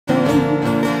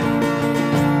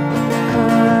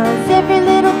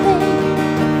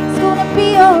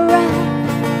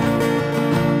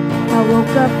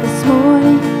woke up this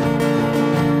morning,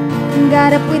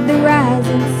 got up with the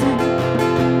rising sun.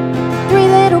 3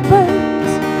 little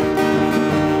birds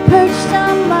perched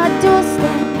on my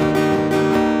doorstep,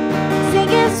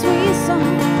 singing sweet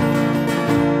song,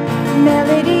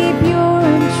 melody pure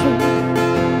and true,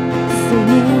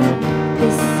 singing,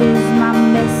 this is my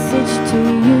message to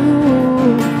you.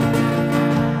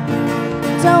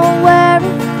 Don't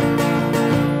worry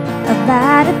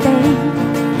about a thing,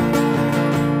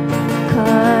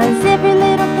 'cause every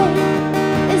little thing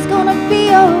is gonna be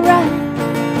alright.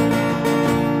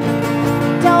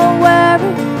 Don't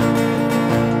worry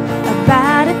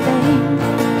about a thing,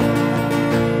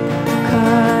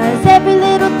 'cause every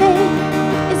little thing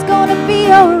is gonna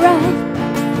be alright.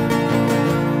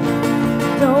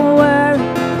 Don't worry,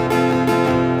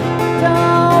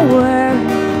 don't worry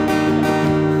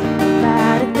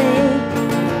about a thing.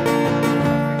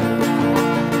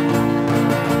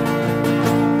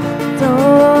 Don't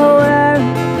worry,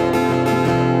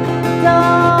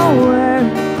 don't worry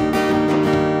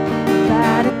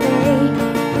about a thing.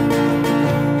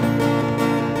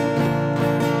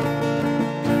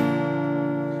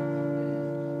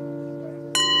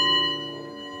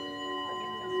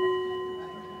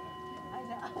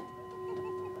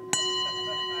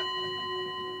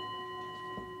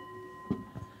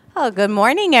 Oh, good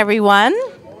morning, everyone.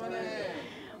 Good morning.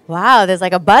 Wow, there's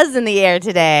like a buzz in the air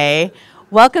today.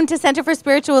 Welcome to Center for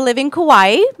Spiritual Living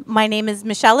Kauai. My name is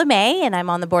Michelle LeMay, and I'm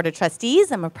on the Board of Trustees.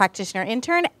 I'm a practitioner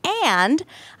intern, and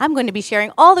I'm going to be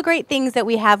sharing all the great things that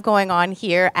we have going on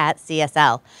here at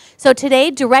CSL. So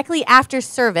today, directly after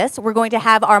service, we're going to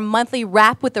have our monthly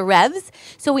wrap with the Revs.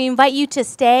 So we invite you to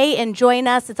stay and join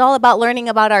us. It's all about learning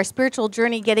about our spiritual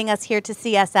journey getting us here to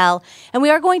CSL. And we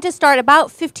are going to start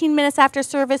about 15 minutes after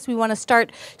service. We want to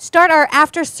start our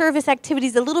after service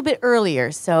activities a little bit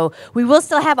earlier. So we will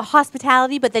still have a hospitality,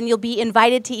 but then you'll be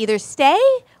invited to either stay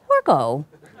or go.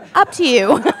 Up to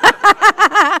you.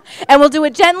 And we'll do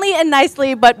it gently and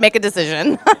nicely, but make a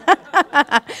decision.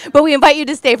 But we invite you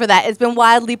to stay for that. It's been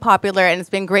wildly popular, and it's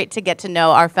been great to get to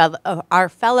know our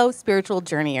fellow spiritual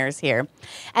journeyers here.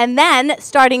 And then,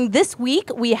 starting this week,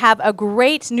 we have a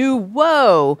great new,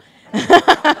 whoa.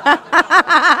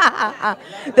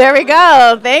 There we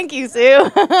go. Thank you,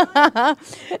 Sue.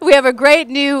 We have a great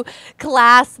new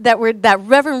class that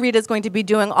Reverend Rita is going to be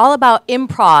doing, all about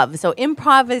improv. So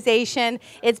improvisation,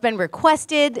 it's been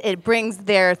requested. It brings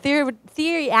their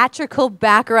theatrical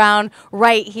background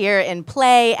right here in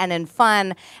play and in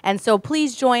fun. And so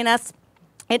please join us.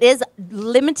 It is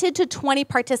limited to 20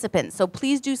 participants, so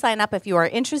please do sign up if you are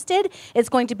interested. It's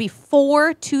going to be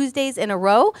 4 Tuesdays in a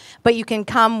row, but you can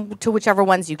come to whichever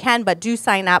ones you can, but do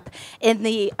sign up in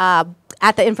the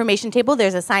at the information table.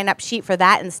 There's a sign-up sheet for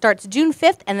that, and it starts June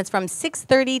 5th, and it's from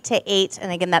 6:30 to 8,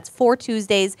 and again, that's 4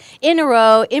 Tuesdays in a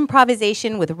row,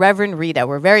 improvisation with Reverend Rita.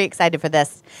 We're very excited for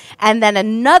this. And then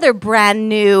another brand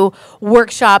new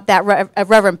workshop that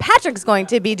Reverend Patrick's going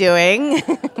to be doing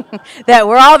that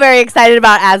we're all very excited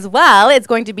about as well. It's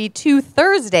going to be 2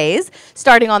 Thursdays,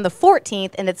 starting on the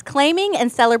 14th, and it's claiming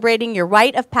and celebrating your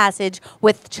rite of passage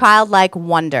with childlike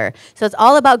wonder. So it's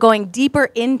all about going deeper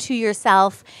into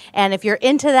yourself, and if you're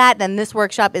into that, then this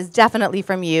workshop is definitely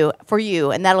for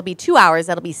you, and that'll be 2 hours.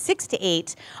 That'll be 6 to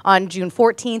 8 on June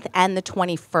 14th and the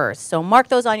 21st. So mark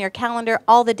those on your calendar.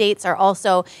 All the dates are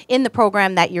also in the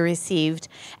program that you received.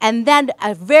 And then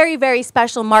a very, very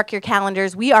special, mark your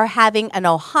calendars. We are having an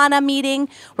Ohana meeting.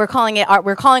 We're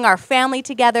calling our family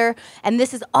together, and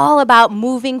this is all about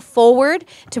moving forward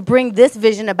to bring this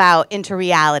vision about into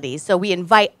reality. So we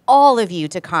invite all of you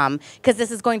to come, because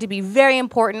this is going to be very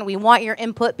important. We want your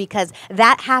input, because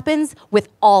that happens with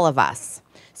all of us.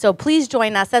 So please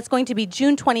join us. That's going to be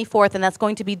June 24th, and that's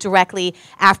going to be directly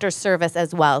after service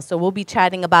as well. So we'll be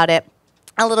chatting about it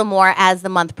a little more as the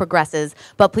month progresses,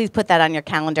 but please put that on your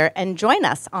calendar and join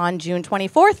us on June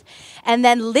 24th. And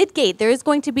then Lidgate, there is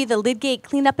going to be the Lidgate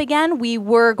cleanup again. We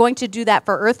were going to do that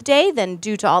for Earth Day, then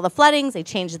due to all the floodings, they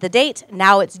changed the date.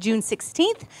 Now it's June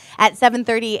 16th at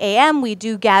 7:30 a.m. We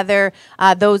do gather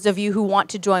those of you who want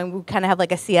to join. We kind of have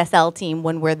like a CSL team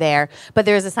when we're there, but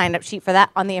there's a sign-up sheet for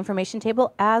that on the information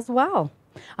table as well.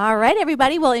 All right,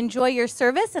 everybody, well, enjoy your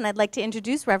service, and I'd like to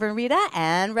introduce Reverend Rita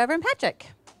and Reverend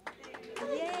Patrick.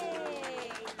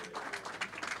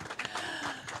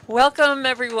 Welcome,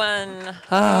 everyone.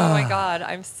 Oh my God,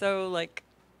 I'm so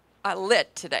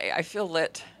lit today. I feel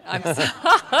lit. I'm so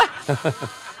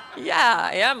yeah,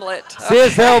 I am lit.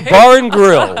 CSL okay. Bar and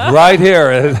Grill, right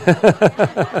here.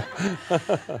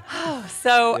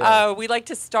 So we like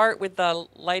to start with the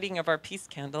lighting of our peace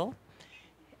candle,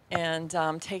 and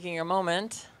taking a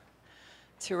moment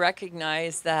to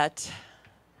recognize that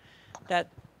that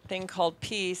thing called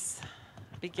peace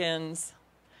begins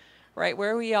right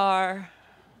where we are,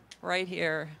 right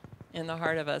here in the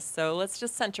heart of us. So let's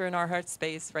just center in our heart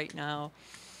space right now.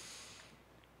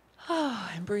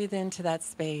 And breathe into that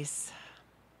space.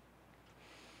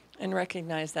 And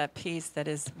recognize that peace that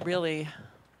is really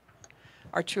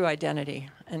our true identity.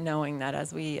 And knowing that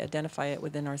as we identify it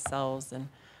within ourselves and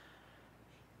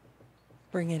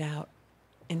bring it out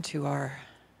into our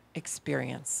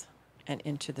experience and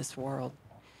into this world,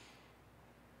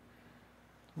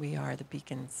 we are the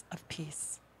beacons of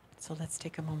peace. So let's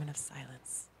take a moment of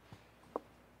silence.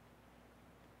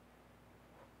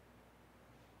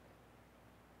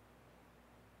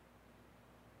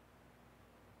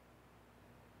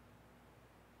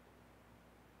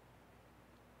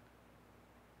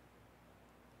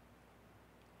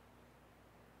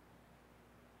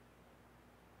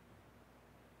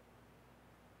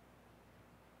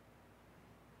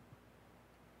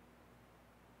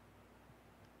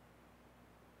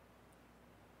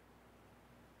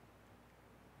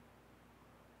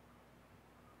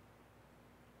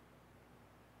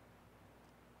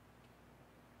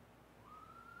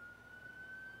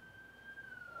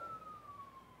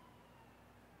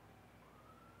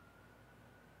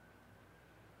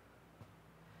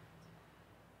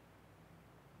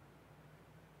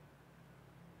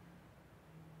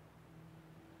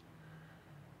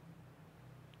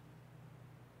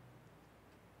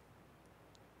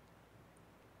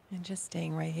 And just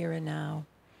staying right here and now.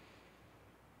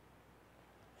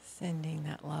 Sending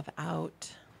that love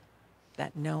out,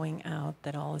 that knowing out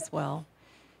that all is well,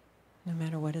 no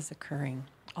matter what is occurring.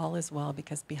 All is well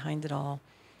because behind it all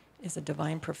is a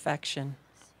divine perfection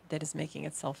that is making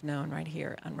itself known right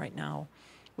here and right now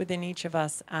within each of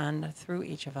us and through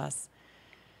each of us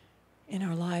in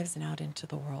our lives and out into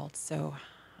the world. So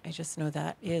I just know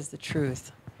that is the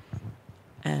truth.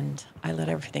 And I let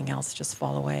everything else just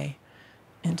fall away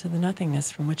into the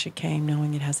nothingness from which it came,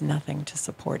 knowing it has nothing to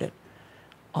support it.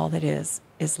 All that is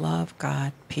love,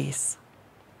 God, peace.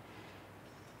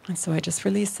 And so I just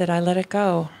release it. I let it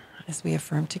go as we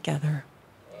affirm together.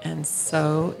 And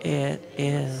so it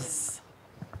is.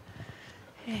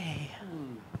 Hey,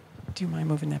 do you mind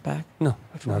moving that back? No,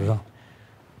 not at all.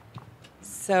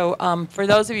 So for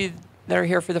those of you that are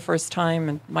here for the first time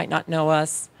and might not know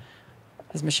us,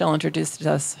 as Michelle introduced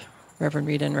us, Reverend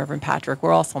Rita and Reverend Patrick,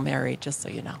 we're also married, just so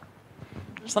you know.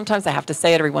 Sometimes I have to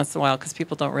say it every once in a while because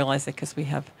people don't realize it because we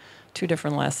have 2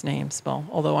 different last names. Well,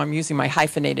 although I'm using my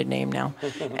hyphenated name now.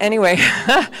 Anyway,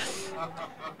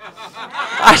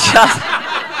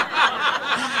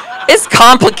 it's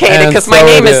complicated because my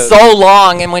name is so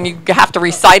long, and when you have to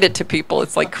recite it to people,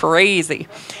 it's like crazy.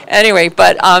 Anyway,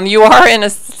 but you are in a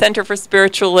Center for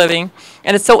Spiritual Living,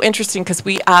 and it's so interesting because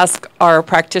we ask our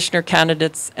practitioner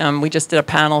candidates, we just did a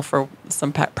panel for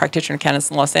some practitioner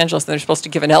candidates in Los Angeles, and they're supposed to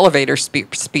give an elevator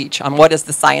speech on what is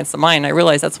the science of mind. I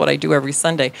realize that's what I do every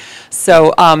Sunday.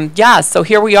 So so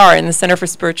here we are in the Center for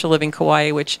Spiritual Living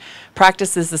Kauai, which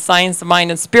practices the science of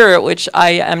mind and spirit, which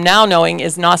I am now knowing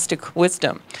is Gnostic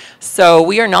wisdom. So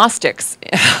we are Gnostics.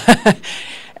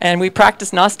 And we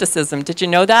practice Gnosticism. Did you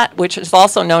know that? Which is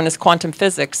also known as quantum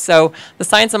physics. So the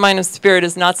science of mind and spirit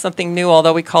is not something new,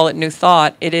 although we call it new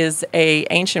thought. It is an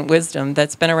ancient wisdom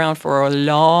that's been around for a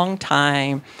long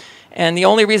time. And the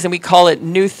only reason we call it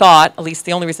new thought, at least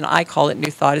the only reason I call it new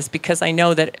thought, is because I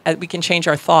know that we can change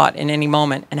our thought in any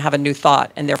moment and have a new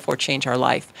thought and therefore change our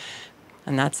life.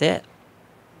 And that's it.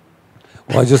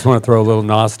 Well, I just want to throw a little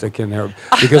Gnostic in there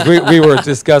because we were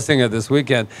discussing it this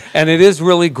weekend. And it is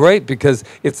really great because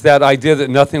it's that idea that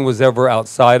nothing was ever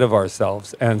outside of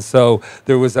ourselves. And so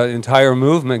there was an entire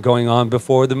movement going on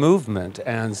before the movement.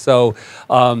 And so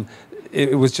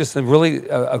it was just a really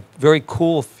a very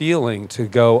cool feeling to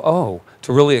go,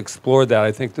 to really explore that.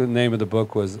 I think the name of the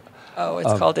book was...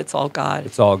 it's called It's All God.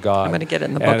 It's All God. I'm going to get it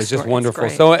in the bookstore. And it's just wonderful.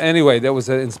 So anyway, that was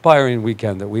an inspiring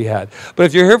weekend that we had. But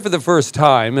if you're here for the first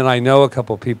time, and I know a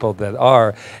couple people that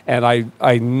are, and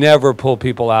I never pull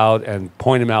people out and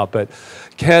point them out, but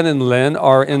Ken and Lynn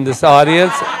are in this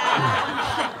audience.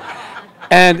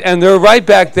 And they're right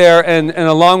back there, and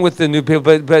along with the new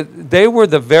people, but they were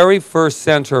the very first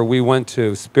center we went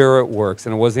to, Spirit Works,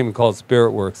 and it wasn't even called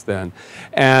Spirit Works then.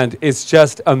 And it's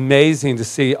just amazing to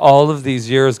see all of these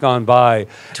years gone by.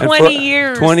 20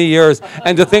 years. 20 years.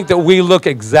 And to think that we look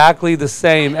exactly the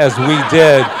same as we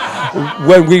did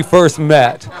when we first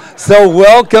met. So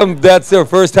welcome, that's their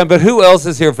first time. But who else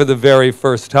is here for the very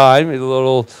first time? A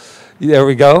little... There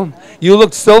we go. You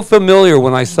looked so familiar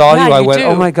when I saw you. I went,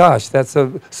 oh my gosh, that's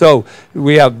a... So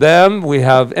we have them. We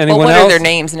have anyone else? What are their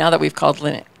names now that we've called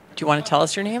Lynn? Do you want to tell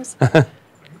us your names?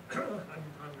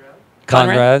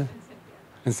 Conrad.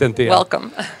 And Cynthia.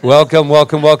 Welcome. Welcome,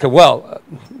 welcome, welcome. Well,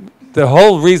 the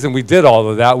whole reason we did all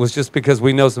of that was just because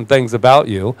we know some things about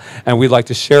you, and we'd like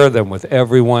to share them with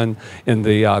everyone in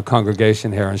the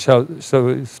congregation here. And so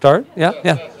we start? Yeah?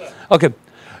 Yeah. Okay.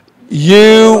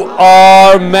 You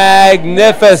are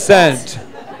magnificent.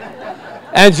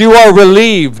 And you are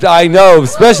relieved, I know,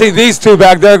 especially these two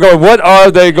back there going, what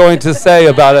are they going to say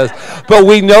about us? But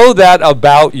we know that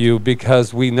about you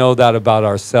because we know that about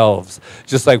ourselves.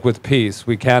 Just like with peace,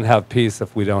 we can't have peace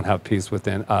if we don't have peace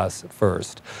within us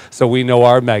first. So we know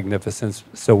our magnificence,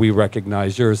 so we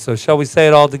recognize yours. So shall we say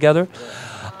it all together?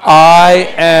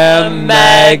 I am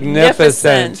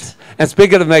magnificent. And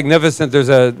speaking of magnificent, there's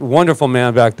a wonderful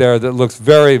man back there that looks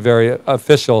very, very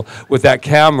official with that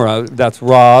camera. That's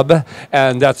Rob,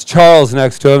 and that's Charles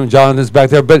next to him. John is back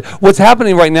there. But what's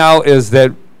happening right now is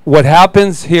that what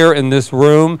happens here in this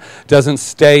room doesn't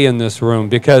stay in this room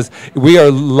because we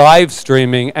are live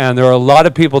streaming, and there are a lot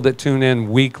of people that tune in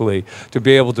weekly to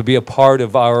be able to be a part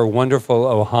of our wonderful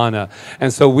Ohana.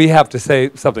 And so we have to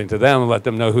say something to them and let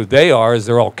them know who they are as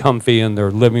they're all comfy in their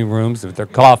living rooms with their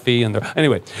coffee and their...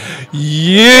 Anyway,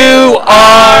 you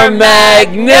are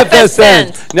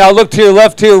magnificent. Now look to your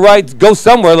left, to your right, go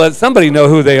somewhere, let somebody know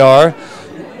who they are.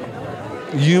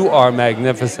 You are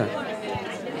magnificent.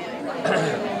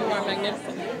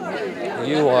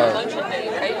 You are.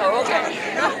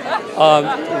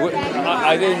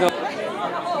 I didn't know.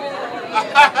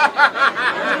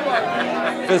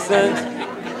 Magnificent.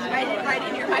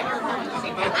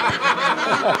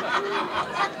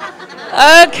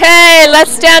 Okay,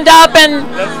 let's stand up and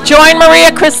join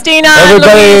Maria Christina.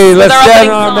 Everybody, let's stand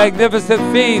on our magnificent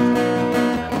feet.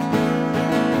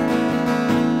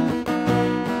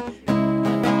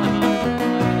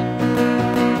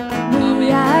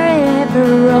 We are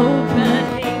ever opening.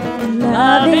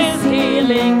 Love is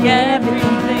healing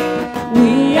everything.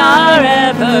 We are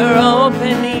ever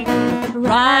opening,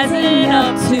 rising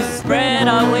up to spread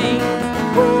our wings.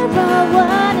 We're all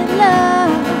one in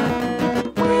love.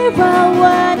 We're all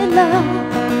one in love.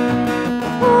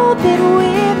 All that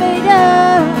we're made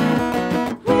of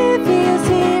reveals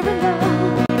here and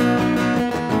now.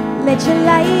 Let your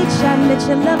light shine, let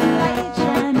your love light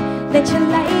shine. Let your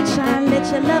light shine, let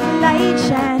your love light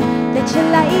shine. Let your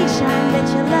light shine, let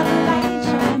your love light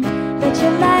shine. Let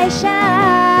your light shine.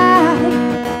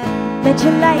 Let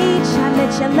your light shine,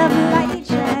 let your love light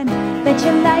shine. Let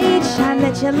your light shine,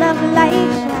 let your love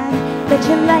light shine. Let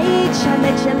your light shine,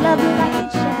 let your love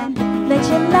light shine. Let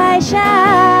your light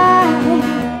shine.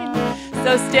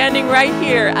 So standing right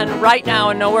here and right now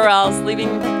and nowhere else,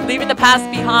 leaving the past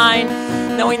behind,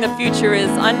 knowing the future is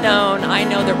unknown, I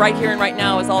know that right here and right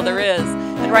now is all there is.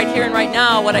 And right here and right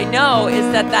now, what I know is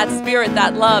that that spirit,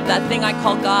 that love, that thing I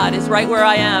call God is right where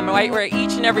I am, right where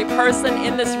each and every person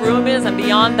in this room is, and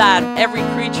beyond that, every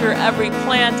creature, every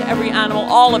plant, every animal,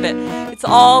 all of it. It's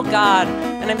all God.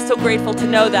 And I'm so grateful to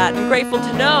know that, and grateful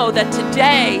to know that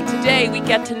today we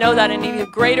get to know that in an even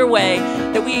greater way,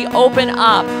 that we open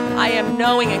up. I am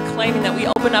knowing and claiming that we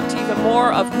open up to even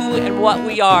more of who and what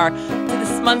we are.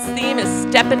 This month's theme is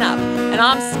stepping up, and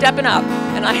I'm stepping up,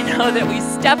 and I know that we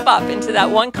step up into that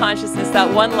one consciousness,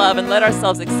 that one love, and let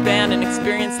ourselves expand and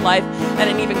experience life in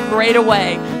an even greater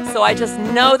way. So I just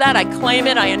know that, I claim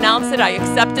it, I announce it, I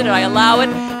accept it, I allow it,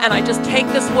 and I just take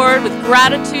this word with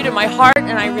gratitude in my heart,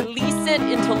 and I release it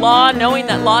into law, knowing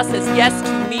that law says yes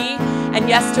to me and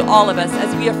yes to all of us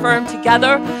as we affirm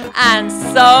together, and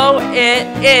so it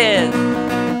is.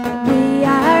 We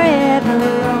are ever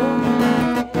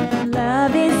open.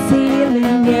 Love is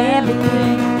healing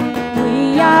everything.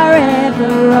 We are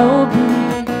ever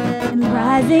open and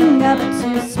rising up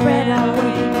to spread our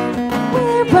wings.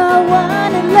 We're all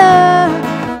one in love.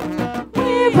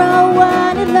 We're all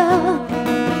one in love.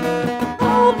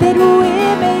 All that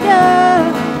we're made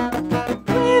of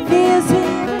reveals here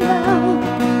and now.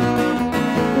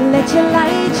 Let your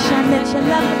light shine, let your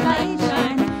love light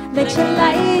shine. Let your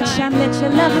light shine, let your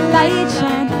love light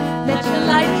shine. Let your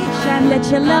light shine, let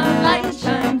your love light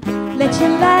shine. Let your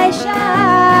light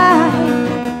shine.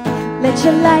 Let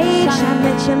your light shine,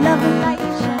 let your love light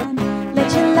shine.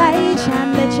 Let your light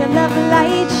shine, let your love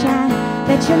light shine.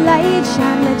 Let your light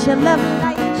shine, let your love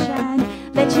light shine.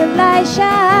 Let your light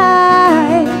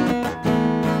shine.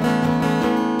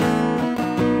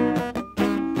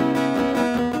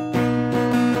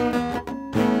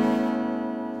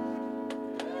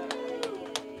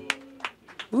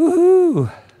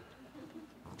 Woohoo!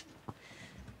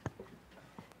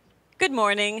 Good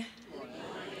morning.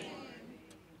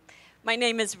 My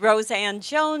name is Roseanne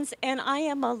Jones, and I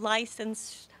am a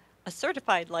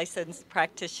certified licensed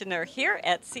practitioner here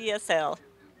at CSL.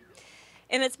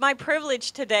 And it's my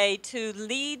privilege today to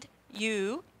lead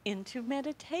you into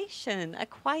meditation, a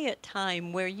quiet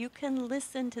time where you can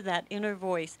listen to that inner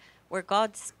voice, where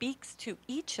God speaks to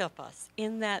each of us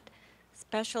in that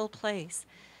special place.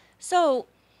 So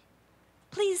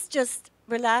please just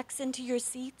relax into your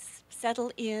seats,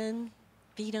 settle in,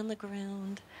 feet on the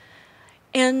ground,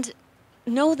 and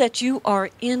know that you are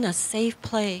in a safe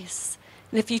place.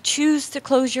 And if you choose to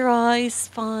close your eyes,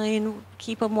 fine,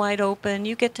 keep them wide open,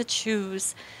 you get to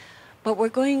choose. But we're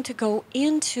going to go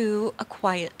into a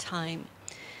quiet time.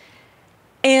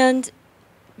 And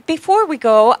before we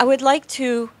go, I would like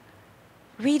to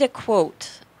read a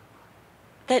quote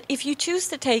that if you choose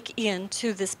to take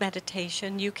into this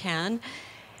meditation, you can.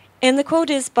 And the quote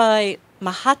is by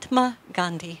Mahatma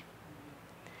Gandhi.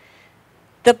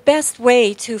 The best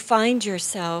way to find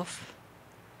yourself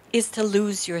is to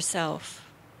lose yourself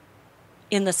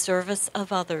in the service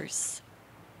of others.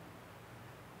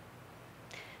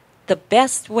 The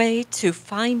best way to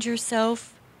find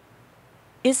yourself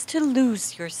is to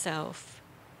lose yourself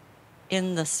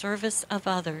in the service of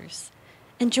others.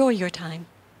 Enjoy your time.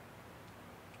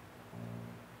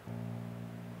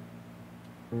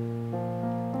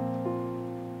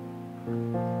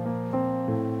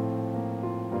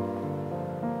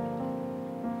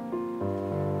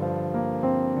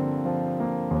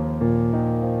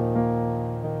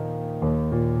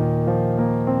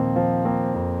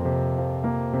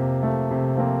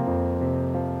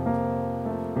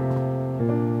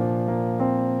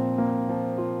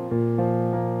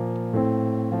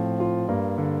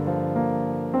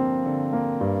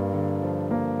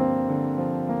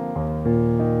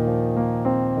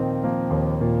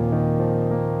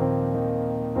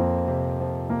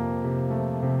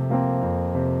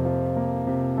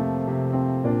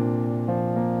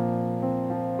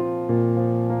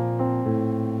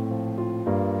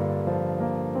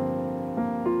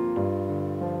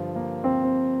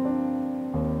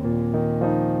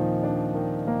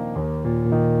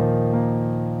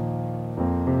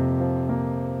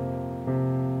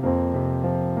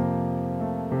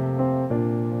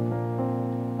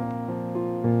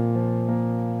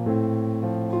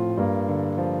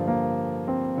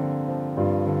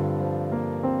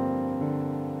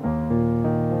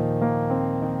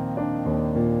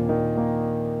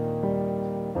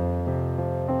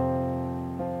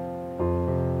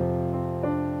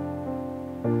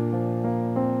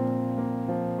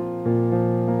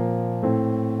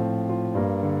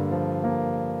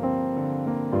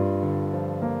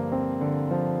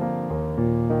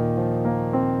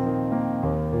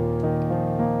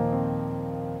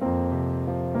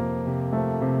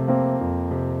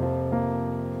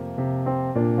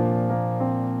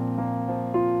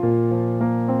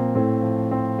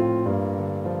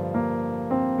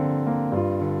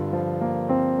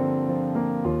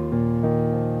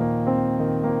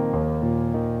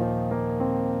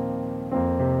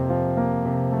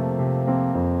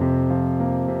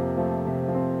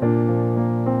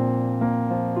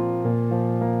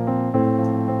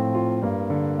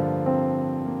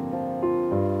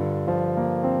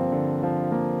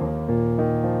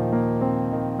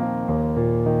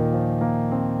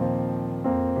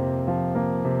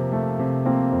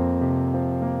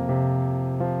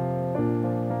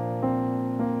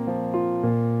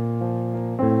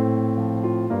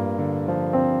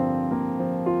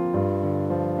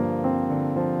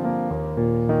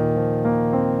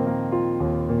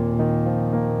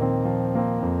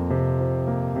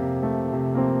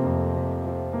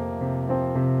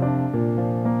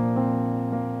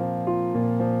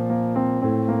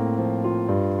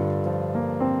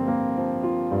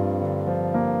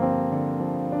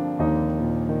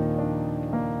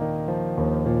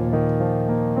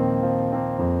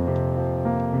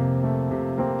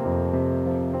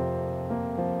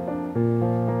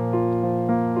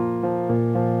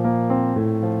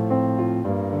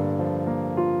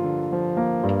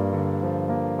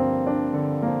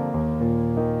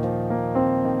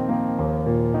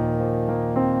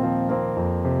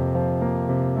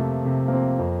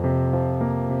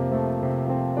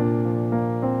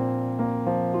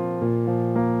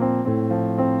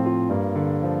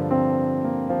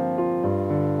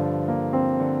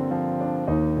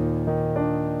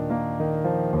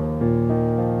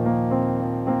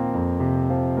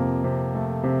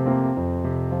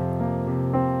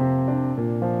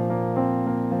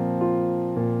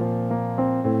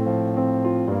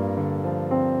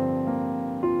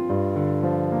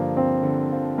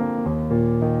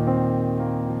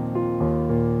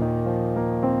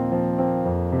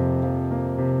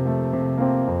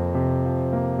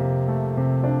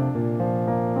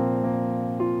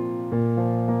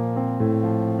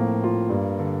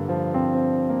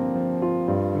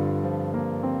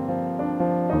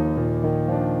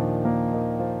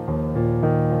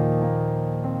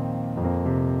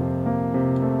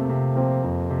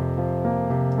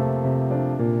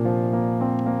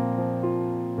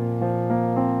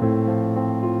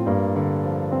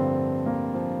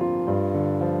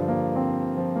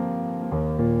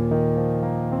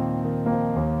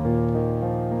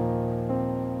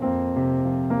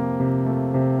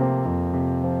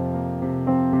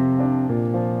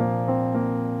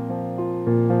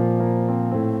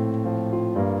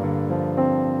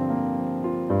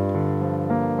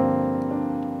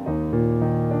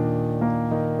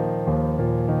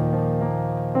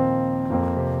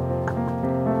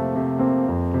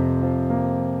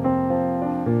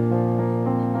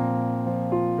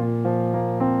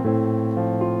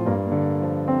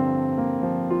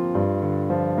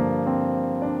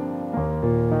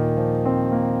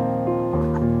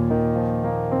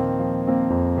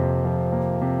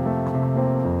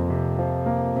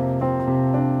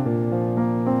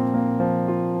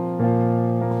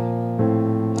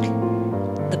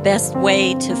 best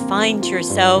way to find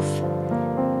yourself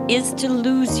is to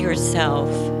lose yourself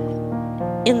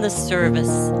in the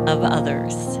service of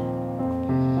others.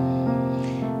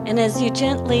 And as you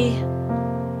gently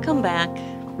come back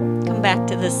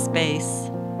to this space,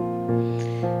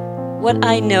 what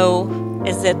I know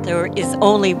is that there is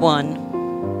only one,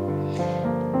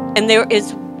 and there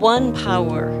is one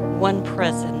power, one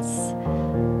presence.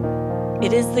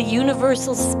 It is the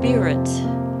universal spirit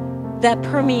that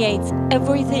permeates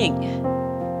everything,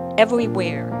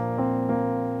 everywhere.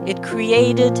 It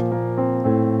created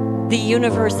the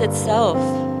universe itself,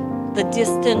 the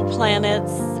distant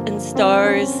planets and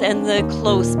stars and the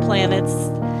close planets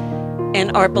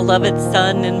and our beloved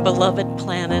sun and beloved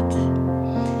planet.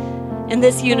 And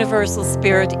this universal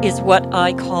spirit is what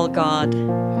I call God.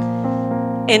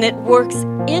 And it works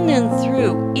in and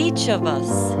through each of us,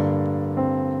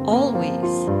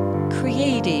 always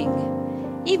creating,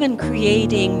 even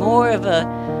creating more of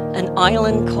an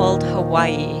island called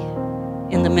Kaua'i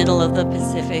in the middle of the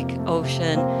Pacific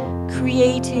Ocean,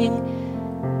 creating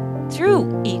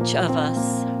through each of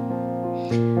us.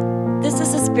 This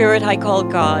is a spirit I call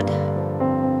God.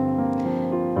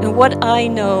 And what I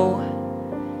know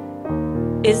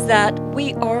is that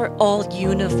we are all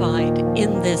unified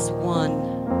in this one.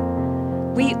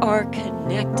 We are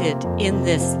connected in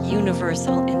this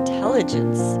universal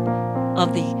intelligence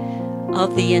of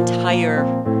the entire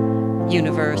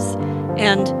universe.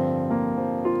 And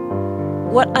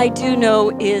what I do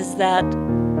know is that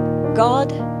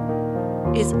God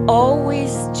is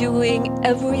always doing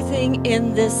everything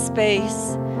in this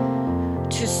space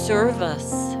to serve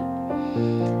us.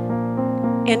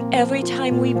 And every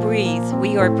time we breathe,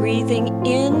 we are breathing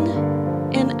in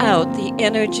and out the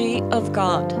energy of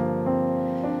God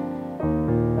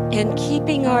and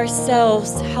keeping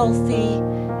ourselves healthy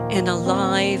and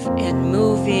alive and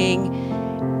moving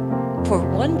for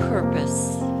one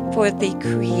purpose, for the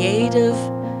creative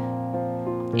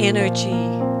energy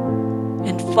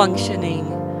and functioning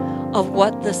of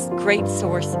what this great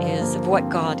source is, of what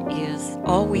God is,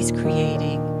 always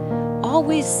creating,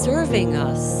 always serving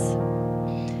us.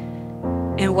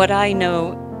 And what I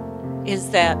know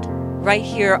is that right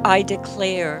here I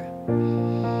declare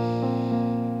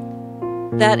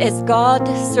that as God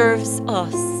serves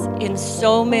us in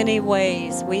so many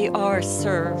ways, we are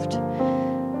served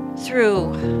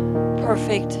through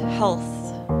perfect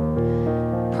health,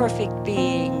 perfect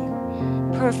being,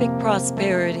 perfect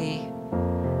prosperity,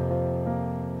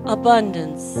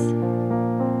 abundance,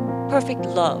 perfect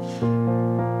love,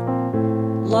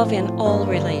 love in all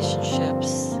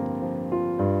relationships,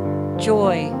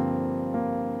 joy,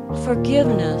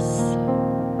 forgiveness,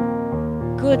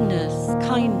 goodness,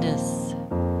 kindness.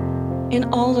 In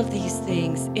all of these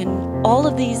things, in all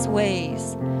of these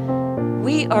ways,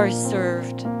 we are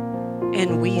served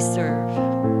and we serve.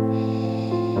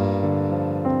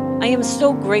 I am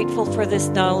so grateful for this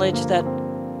knowledge that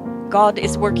God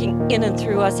is working in and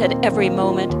through us at every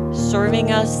moment, serving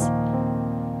us,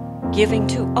 giving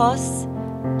to us,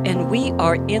 and we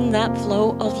are in that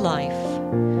flow of life.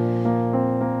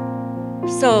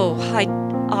 So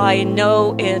I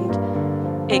know and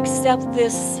accept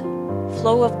this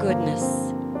flow of goodness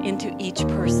into each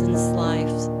person's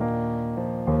lives.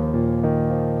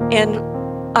 And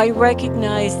I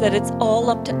recognize that it's all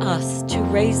up to us to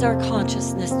raise our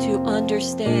consciousness to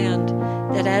understand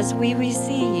that as we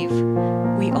receive,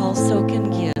 we also can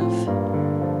give.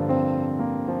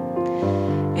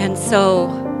 And so,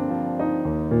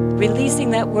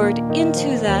 releasing that word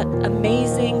into that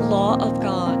amazing law of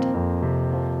God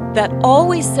that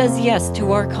always says yes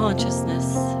to our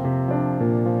consciousness,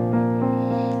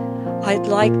 I'd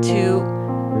like to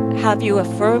have you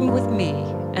affirm with me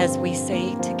as we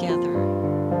say together,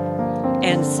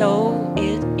 and so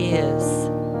it is.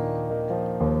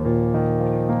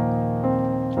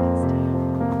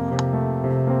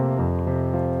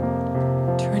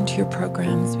 Turn to your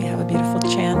programs. We have a beautiful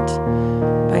chant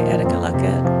by Etika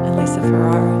Luckett and Lisa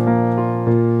Ferraro.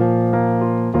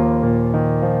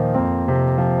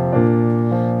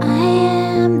 I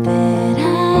am that I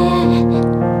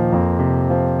am.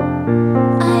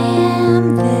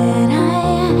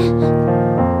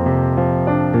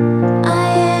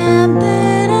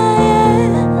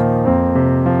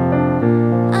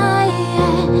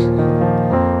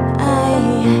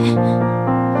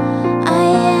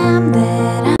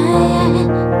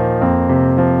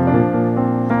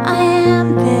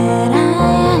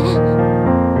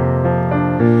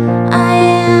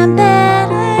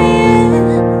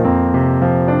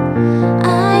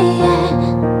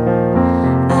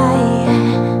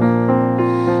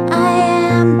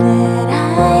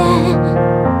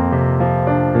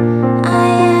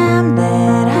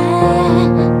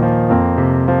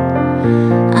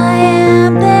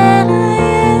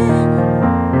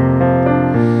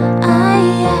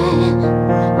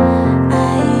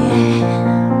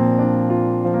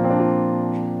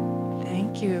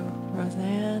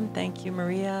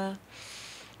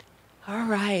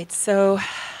 right, so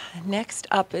next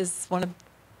up is one of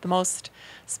the most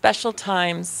special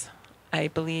times, I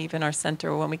believe, in our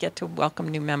center when we get to welcome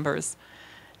new members.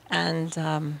 And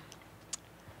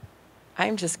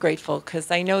I'm just grateful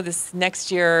because I know this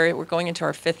next year, we're going into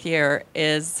our 5th year,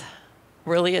 is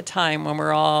really a time when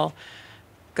we're all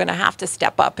going to have to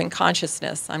step up in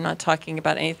consciousness. I'm not talking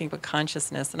about anything but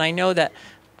consciousness. And I know that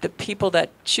the people that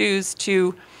choose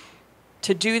to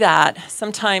do that,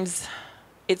 sometimes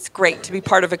it's great to be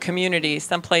part of a community,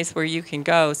 someplace where you can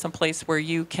go, someplace where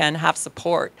you can have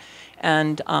support.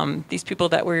 And these people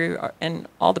that and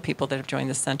all the people that have joined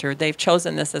the center, they've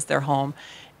chosen this as their home.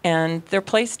 And their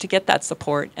place to get that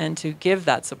support and to give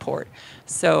that support.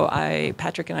 So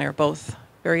Patrick and I are both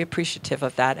very appreciative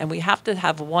of that. And we have to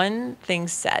have one thing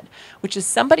said, which is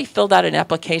somebody filled out an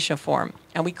application form,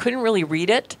 and we couldn't really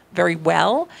read it very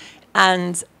well.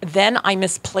 And then I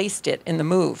misplaced it in the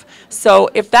move. So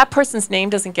if that person's name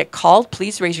doesn't get called,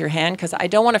 please raise your hand, because I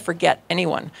don't want to forget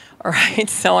anyone. All right.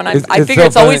 So, and I figure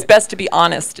it's always best to be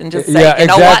honest and just say, you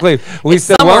know exactly. what? We It's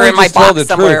said, somewhere well, in we my just told box the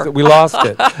somewhere. truth. We lost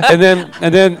it.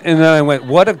 and then I went,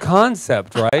 what a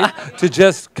concept, right? To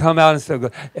just come out and say,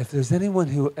 if there's anyone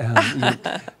who,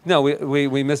 no,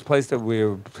 we misplaced it. We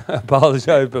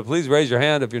apologize, but please raise your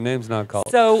hand if your name's not called.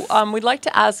 So we'd like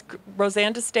to ask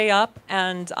Roseanne to stay up,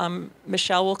 and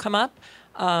Michelle will come up,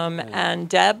 and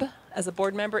Deb as a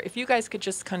board member. If you guys could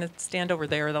just kind of stand over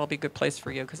there, that'll be a good place for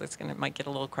you, because it might get a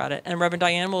little crowded. And Reverend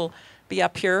Diane will be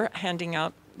up here handing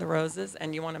out the roses.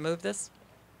 And you want to move this?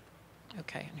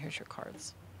 Okay, and here's your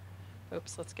cards.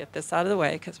 Oops, let's get this out of the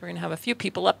way, because we're going to have a few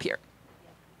people up here.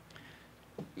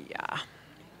 Yeah.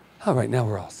 All right, now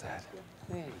we're all set.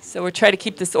 So we'll try to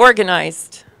keep this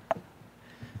organized.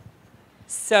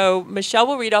 So Michelle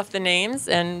will read off the names,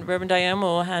 and Reverend Diane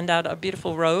will hand out a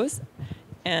beautiful rose.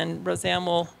 And Roseanne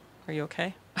will, are you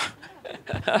okay?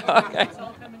 Okay.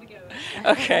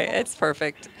 Okay, it's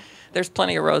perfect. There's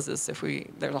plenty of roses.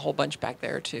 There's a whole bunch back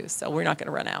there too, so we're not going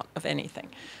to run out of anything.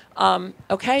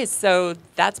 Okay, so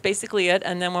that's basically it.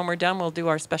 And then when we're done, we'll do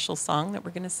our special song that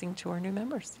we're going to sing to our new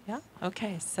members. Yeah.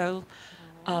 Okay. So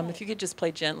if you could just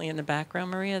play gently in the background,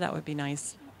 Maria, that would be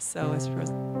nice. So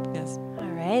yes.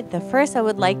 All right. The first I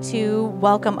would like to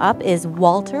welcome up is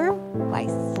Walter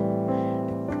Weiss.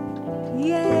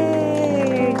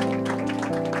 Yay!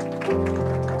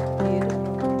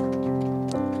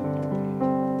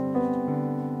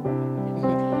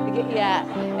 Yeah,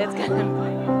 it's going to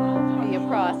be a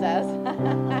process.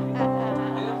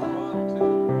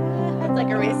 It's like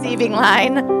a receiving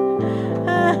line.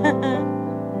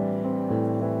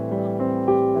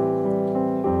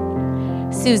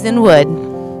 Susan Wood.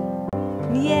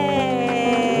 Yay!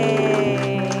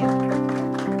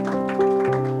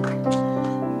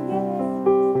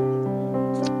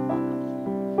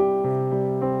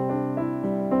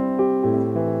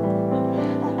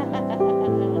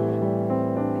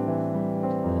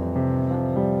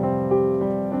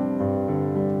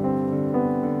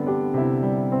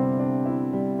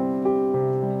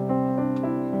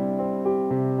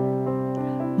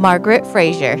 Margaret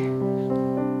Frazier.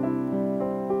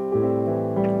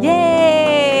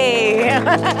 Yay! There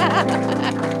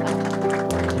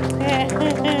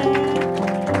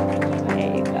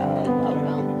you go.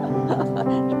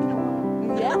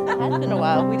 Yes, it has been a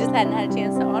while. We just hadn't had a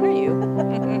chance to honor you.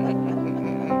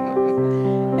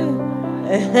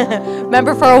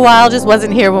 Remember, for a while, just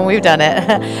wasn't here when we've done it.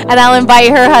 And I'll invite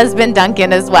her husband,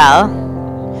 Duncan, as well.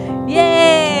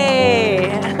 Yay!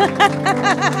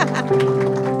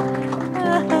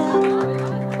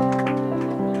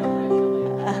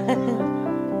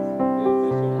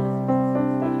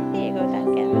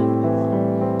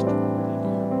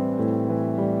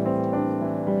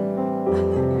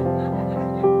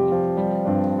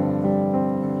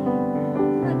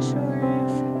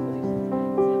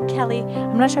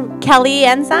 I'm not sure. Kelly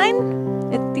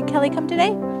Ensign? Did Kelly come today?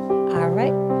 All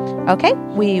right. Okay,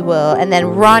 we will. And then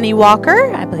Ronnie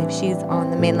Walker. I believe she's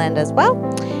on the mainland as well.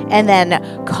 And then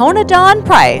Kona Dawn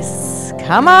Price.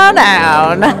 Come on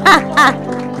down.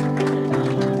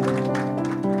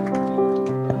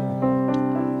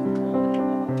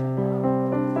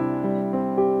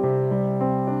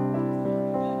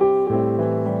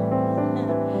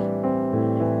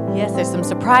 Yes, there's some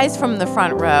surprise from the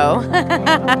front row.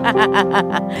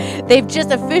 They've just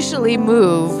officially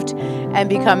moved and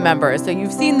become members. So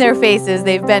you've seen their faces.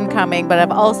 They've been coming. But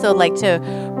I'd also like to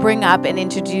bring up and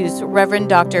introduce Reverend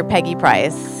Dr. Peggy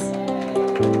Price.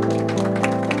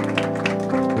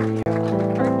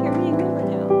 Card-carrying member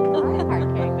now.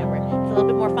 Card-carrying member. It's a little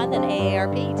bit more fun than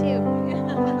AARP, too.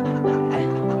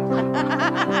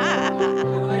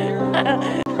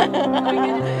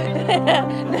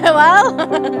 Well,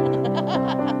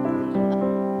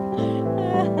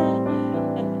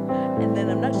 and then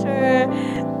I'm not sure.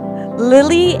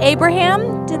 Lily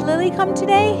Abraham. Did Lily come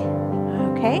today?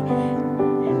 Okay.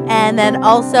 And then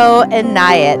also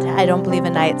Anayat. I don't believe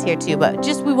Anayat's here too, but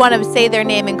just we want to say their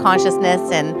name in consciousness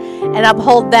and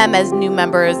uphold them as new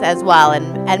members as well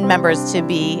and members to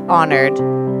be honored.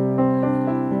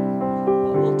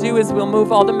 What we'll do is we'll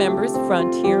move all the members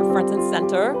front and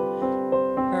center.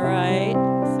 All right,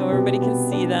 so everybody can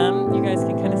see them. You guys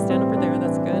can kind of stand over there.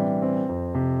 That's good.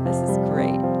 This is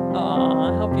great.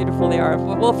 Oh, how beautiful they are.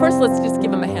 Well, first let's just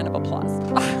give them a hand of applause.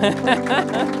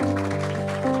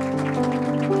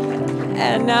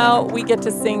 And now we get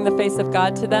to sing the face of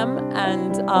God to them.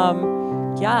 And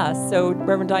yeah, so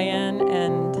Reverend Diane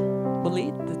and will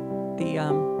lead the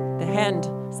hand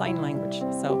sign language.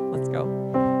 So let's go.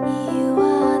 You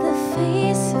are the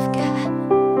face of God.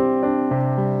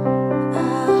 I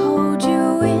hold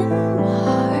you in my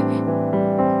heart.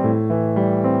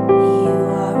 You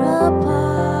are a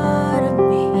part of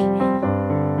me.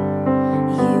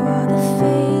 You are the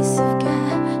face of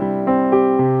God.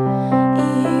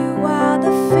 You are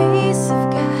the face of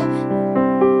God.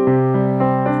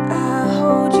 I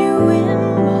hold you in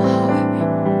my heart.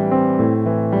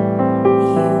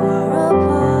 You are a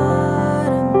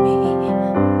part of me.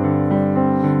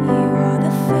 You are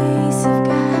the face of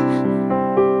God.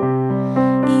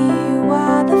 You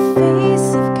are the face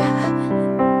of God.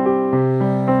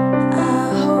 I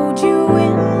hold you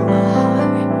in my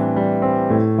heart.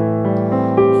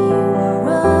 You are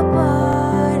a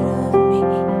part of me.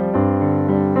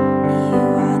 You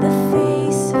are the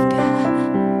face of God.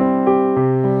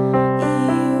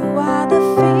 You are the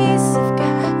face of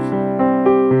God.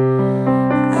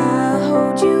 I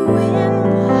hold you in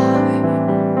my heart.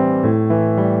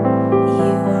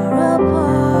 You are a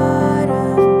part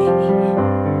of me.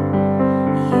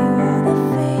 You are the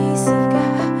face of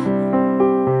God.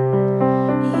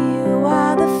 You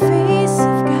are the face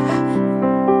of God.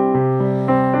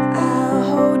 I'll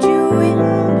hold you in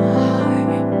my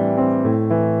heart.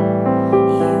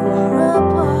 You are a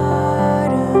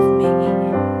part of me.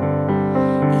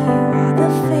 You are the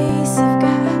face of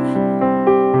God. You are the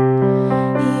face of God.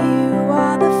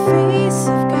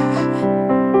 I'll hold you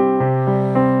in my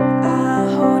heart.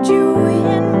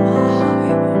 You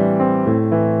are a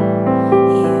part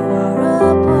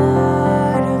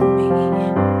of me.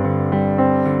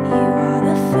 You are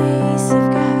the face of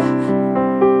God.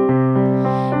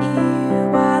 You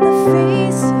are the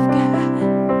face of God.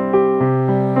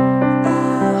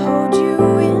 I'll hold you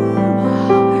in my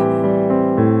heart.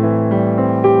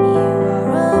 You are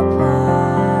a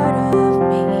part of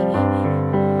me.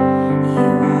 You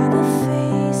are the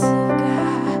face of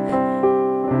God.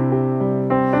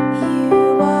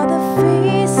 You are the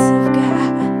face of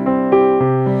God.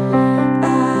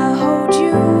 I'll hold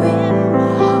you in my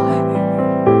heart.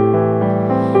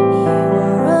 You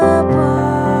are a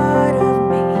part of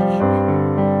me.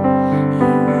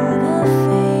 You are the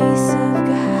face of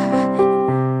God.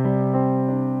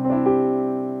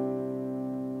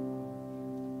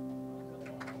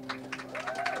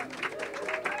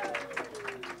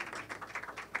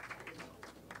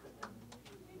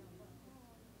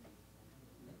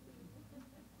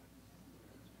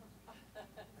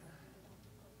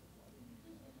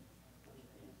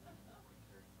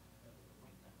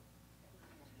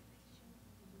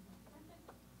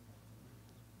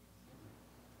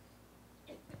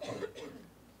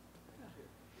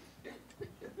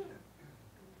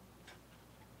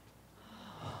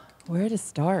 Where to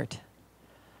start?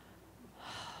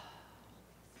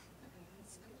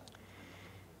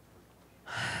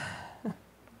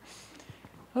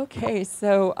 Okay,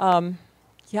 so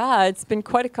yeah, it's been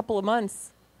quite a couple of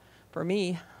months for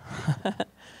me.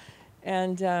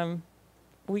 And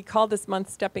we call this month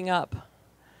Stepping Up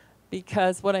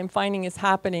because what I'm finding is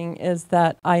happening is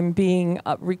that I'm being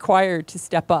required to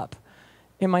step up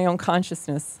in my own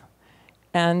consciousness,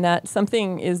 and that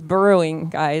something is burrowing,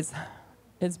 guys.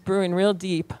 It's brewing real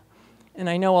deep, and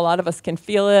I know a lot of us can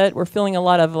feel it. We're feeling a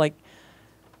lot of like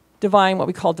what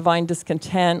we call divine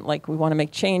discontent, like we want to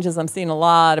make changes. I'm seeing a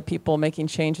lot of people making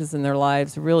changes in their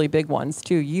lives, really big ones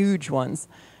too, huge ones.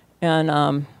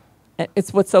 And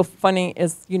it's what's so funny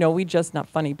is, not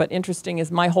funny, but interesting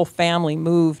is my whole family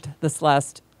moved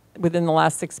within the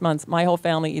last 6 months. My whole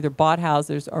family either bought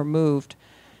houses or moved,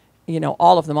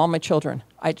 all of them, all my children.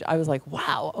 I was like,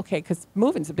 wow, okay, because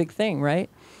moving's a big thing, right?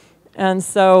 And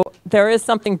so there is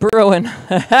something brewing.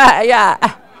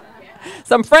 Yeah.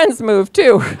 Some friends moved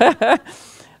too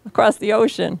across the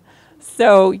ocean.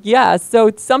 So yeah,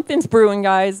 so something's brewing,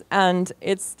 guys, and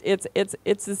it's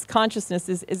this consciousness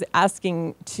is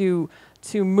asking to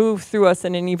move through us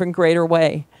in an even greater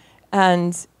way,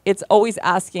 and it's always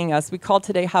asking us. We called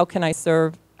today, how can I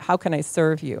serve? How can I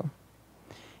serve you?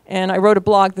 And I wrote a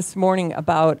blog this morning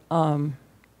about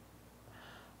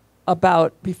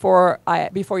before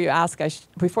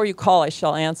you call, I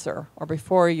shall answer, or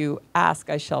before you ask,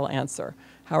 I shall answer.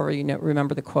 However you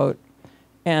remember the quote,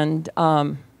 and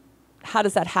how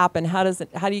does that happen? How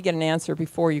do you get an answer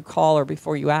before you call or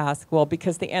before you ask? Well,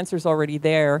 because the answer's already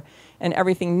there, and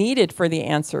everything needed for the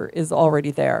answer is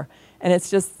already there. And it's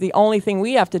just the only thing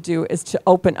we have to do is to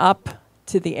open up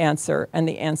to the answer, and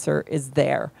the answer is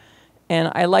there.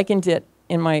 And I likened it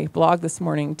in my blog this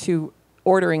morning to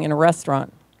ordering in a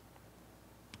restaurant.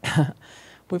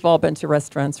 We've all been to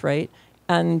restaurants, right?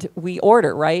 And we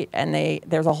order, right? And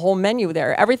there's a whole menu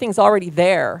there. Everything's already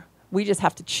there. We just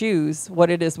have to choose what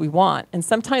it is we want. And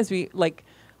sometimes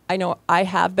I know I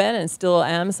have been and still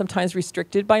am sometimes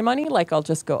restricted by money. Like I'll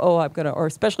just go, oh, or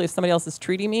especially if somebody else is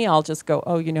treating me, I'll just go,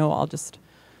 oh, I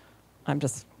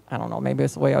don't know, maybe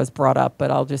it's the way I was brought up,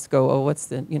 but I'll just go, oh, I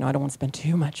don't want to spend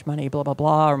too much money, blah, blah,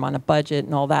 blah, or I'm on a budget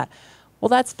and all that. Well,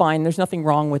 that's fine. There's nothing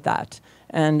wrong with that.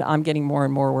 And I'm getting more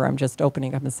and more where I'm just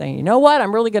opening up and saying, you know what?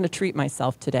 I'm really going to treat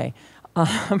myself today.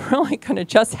 I'm really going to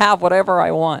just have whatever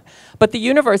I want. But the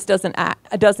universe doesn't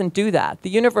do that. The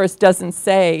universe doesn't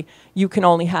say you can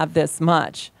only have this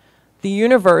much. The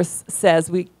universe says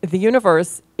the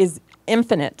universe is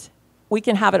infinite. We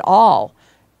can have it all.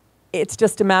 It's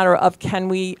just a matter of, can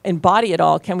we embody it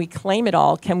all? Can we claim it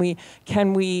all? Can we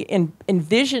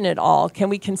envision it all? Can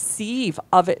we conceive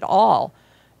of it all?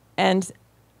 And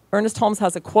Ernest Holmes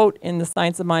has a quote in The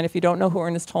Science of Mind. If you don't know who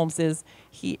Ernest Holmes is,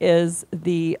 he is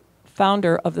the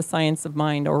founder of the science of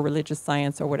mind, or religious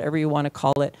science, or whatever you want to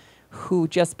call it, who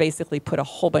just basically put a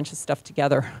whole bunch of stuff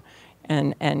together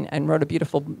and wrote a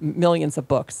beautiful millions of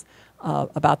books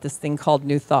about this thing called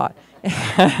New Thought.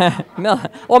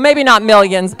 Well, maybe not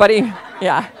millions, but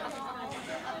yeah.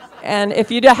 And if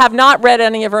you have not read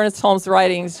any of Ernest Holmes'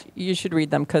 writings, you should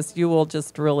read them, because you will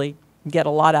just really get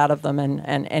a lot out of them,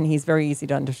 and he's very easy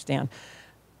to understand.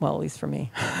 Well, at least for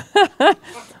me.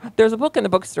 There's a book in the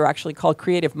bookstore actually called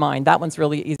Creative Mind. That one's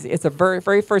really easy. It's the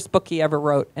very first book he ever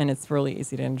wrote, and it's really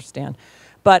easy to understand.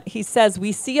 But he says,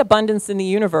 we see abundance in the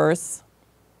universe.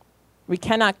 We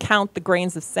cannot count the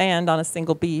grains of sand on a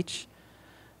single beach.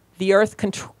 The earth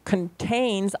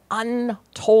contains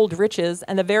untold riches,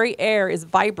 and the very air is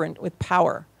vibrant with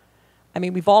power. I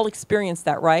mean, we've all experienced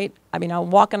that, right? I mean,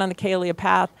 I'm walking on the Kaua'i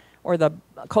path, or the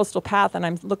coastal path, and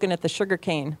I'm looking at the sugar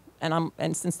cane.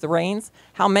 And since the rains,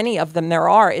 how many of them there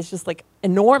are is just like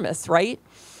enormous, right?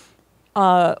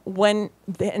 And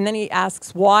then he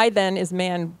asks, why then is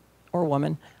man or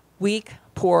woman weak,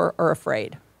 poor, or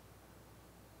afraid?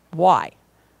 Why?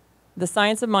 The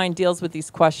science of mind deals with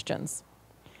these questions.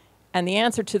 And the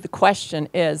answer to the question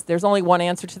is, there's only one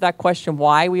answer to that question,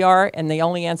 why we are, and the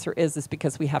only answer is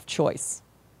because we have choice.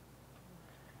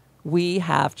 We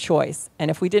have choice. And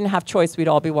if we didn't have choice, we'd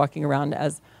all be walking around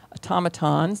as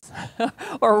automatons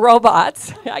or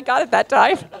robots. I got it that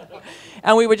time.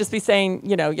 And we would just be saying,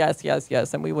 yes, yes,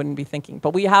 yes, and we wouldn't be thinking.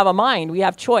 But we have a mind, we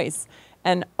have choice.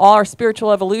 And our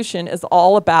spiritual evolution is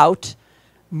all about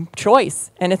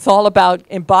choice. And it's all about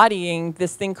embodying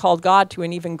this thing called God to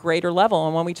an even greater level.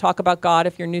 And when we talk about God,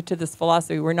 if you're new to this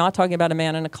philosophy, we're not talking about a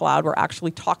man in a cloud. We're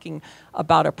actually talking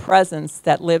about a presence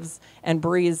that lives and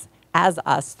breathes as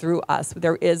us, through us.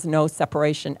 There is no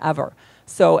separation ever.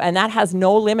 So, and that has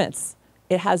no limits.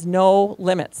 It has no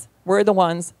limits. We're the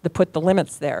ones that put the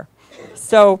limits there.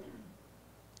 So,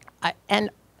 and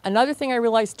another thing I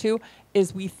realized too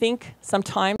is we think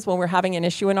sometimes when we're having an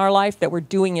issue in our life that we're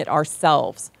doing it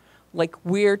ourselves. Like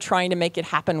we're trying to make it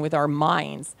happen with our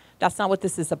minds. That's not what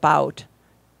this is about.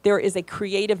 There is a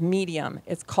creative medium.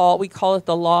 We call it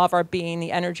the law of our being,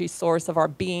 the energy source of our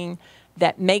being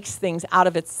that makes things out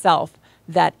of itself.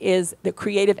 That is the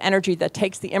creative energy that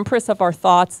takes the impress of our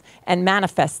thoughts and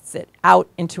manifests it out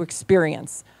into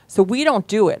experience. So we don't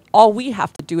do it. All we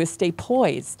have to do is stay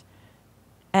poised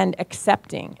and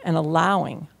accepting and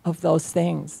allowing of those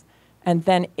things. And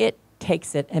then it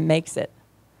takes it and makes it.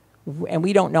 And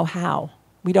we don't know how.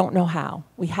 We don't know how.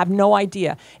 We have no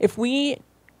idea. If we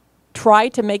try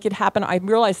to make it happen, I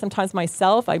realize sometimes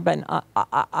myself,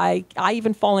 I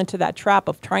even fall into that trap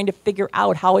of trying to figure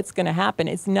out how it's going to happen.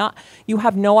 It's not, you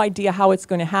have no idea how it's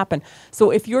going to happen.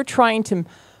 So if you're trying to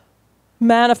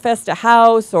manifest a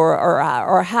house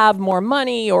or have more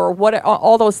money or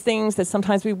all those things that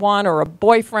sometimes we want, or a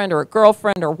boyfriend or a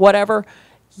girlfriend or whatever,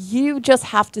 You just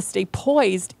have to stay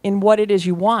poised in what it is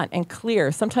you want and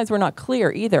clear. Sometimes we're not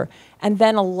clear either. And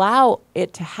then allow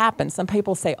it to happen. Some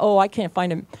people say, oh, I can't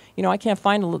find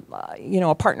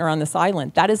a partner on this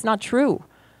island. That is not true.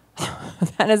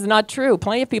 That is not true.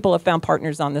 Plenty of people have found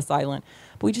partners on this island.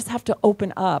 But we just have to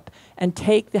open up and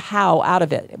take the how out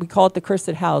of it. We call it the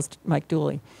cursed house, Mike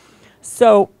Dooley.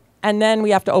 So, and then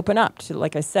we have to open up to,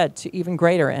 like I said, to even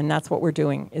greater. And that's what we're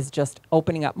doing, is just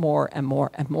opening up more and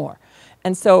more and more.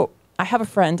 And so I have a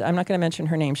friend, I'm not going to mention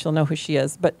her name, she'll know who she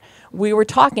is, but we were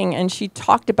talking and she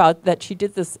talked about that she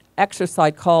did this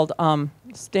exercise called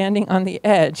standing on the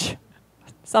edge,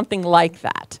 something like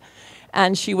that.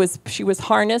 And she was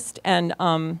harnessed and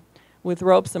with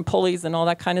ropes and pulleys and all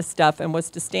that kind of stuff, and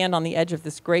was to stand on the edge of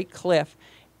this great cliff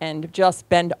and just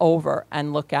bend over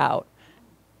and look out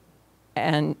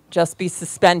and just be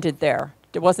suspended there.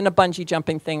 There wasn't a bungee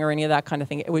jumping thing or any of that kind of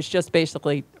thing. It was just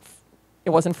basically,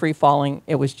 it wasn't free falling,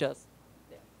 it was just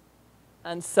there.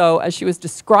 And so as she was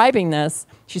describing this,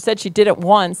 she said she did it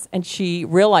once and she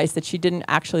realized that she didn't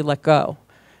actually let go.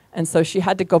 And so she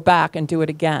had to go back and do it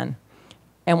again.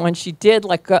 And when she did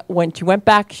let go, when she went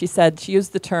back, she said, she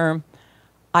used the term,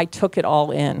 I took it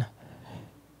all in.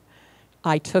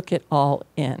 I took it all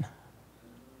in.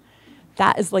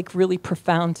 That is like really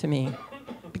profound to me,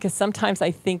 because sometimes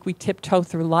I think we tiptoe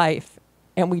through life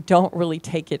and we don't really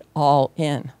take it all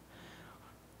in.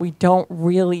 We don't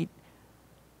really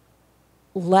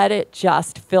let it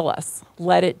just fill us.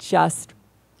 Let it just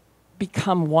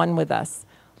become one with us.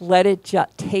 Let it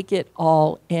just take it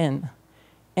all in.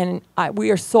 And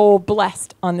we are so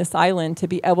blessed on this island to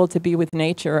be able to be with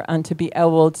nature and to be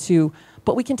able to,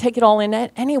 but we can take it all in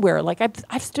anywhere. Like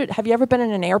have you ever been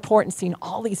in an airport and seen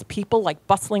all these people like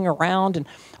bustling around and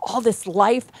all this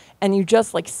life, and you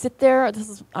just like sit there?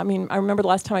 I remember the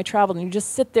last time I traveled, and you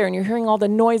just sit there and you're hearing all the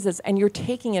noises and you're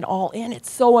taking it all in. It's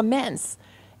so immense.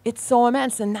 It's so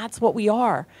immense, and that's what we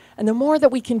are. And the more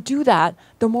that we can do that,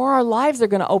 the more our lives are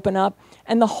going to open up.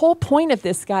 And the whole point of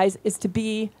this, guys, is to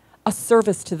be a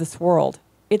service to this world.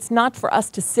 It's not for us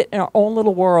to sit in our own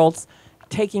little worlds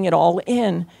taking it all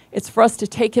in. It's for us to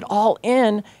take it all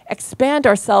in, expand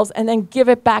ourselves, and then give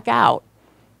it back out.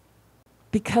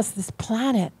 Because this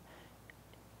planet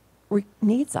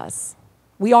needs us.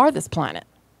 We are this planet.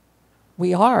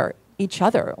 We are each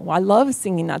other. I love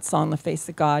singing that song, The Face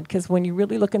of God, because when you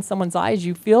really look in someone's eyes,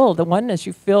 you feel the oneness.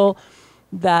 You feel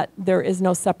that there is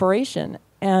no separation.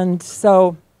 And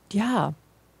so, yeah.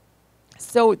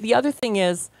 So the other thing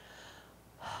is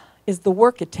the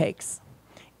work it takes.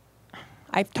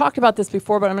 I've talked about this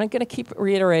before, but I'm going to keep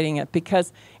reiterating it,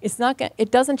 because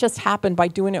it doesn't just happen by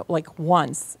doing it like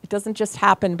once. It doesn't just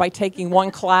happen by taking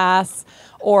one class,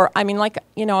 or, I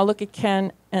look at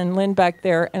Ken and Lynn back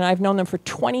there, and I've known them for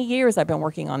 20 years. I've been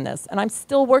working on this, and I'm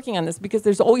still working on this because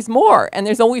there's always more, and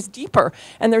there's always deeper,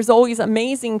 and there's always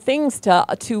amazing things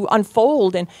to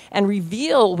unfold and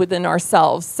reveal within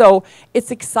ourselves. So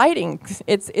it's exciting.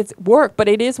 It's work, but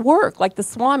it is work. Like the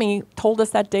Swami told us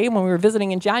that day when we were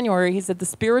visiting in January, he said the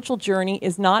spiritual journey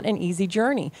is not an easy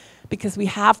journey because we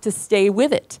have to stay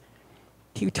with it.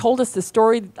 He told us the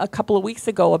story a couple of weeks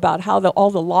ago about how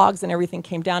all the logs and everything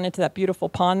came down into that beautiful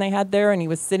pond they had there, and he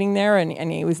was sitting there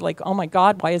and he was like, oh my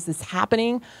God, why is this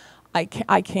happening? I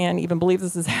can't even believe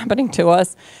this is happening to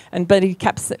us. But he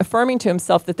kept affirming to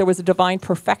himself that there was a divine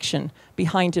perfection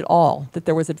behind it all, that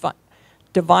there was a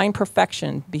divine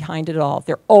perfection behind it all.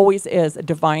 There always is a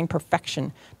divine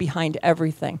perfection behind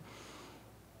everything.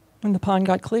 And the pond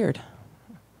got cleared.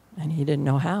 And he didn't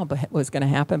know how, but it was going to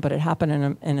happen. But it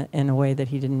happened in a way that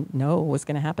he didn't know was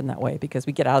going to happen that way, because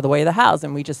we get out of the way of the house,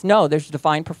 and we just know there's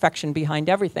divine perfection behind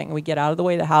everything. And we get out of the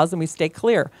way of the house, and we stay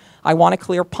clear. I want a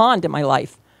clear pond in my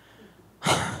life,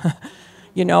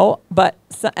 But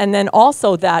and then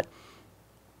also that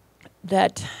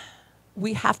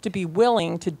we have to be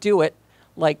willing to do it.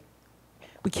 Like,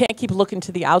 we can't keep looking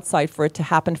to the outside for it to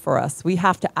happen for us. We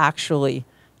have to actually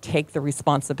take the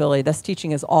responsibility. This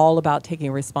teaching is all about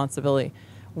taking responsibility.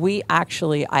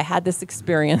 I had this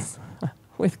experience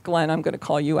with Glenn. I'm going to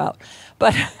call you out.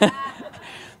 But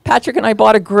Patrick and I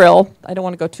bought a grill. I don't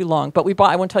want to go too long, but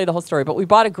I won't tell you the whole story, but we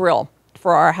bought a grill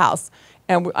for our house.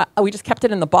 And we just kept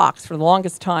it in the box for the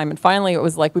longest time. And finally it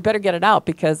was like, we better get it out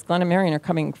because Glenn and Marion are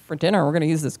coming for dinner. We're going to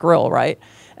use this grill, right?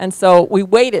 And so we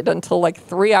waited until like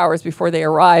 3 hours before they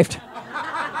arrived.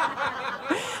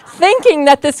 Thinking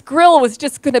that this grill was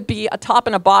just going to be a top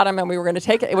and a bottom, and we were going to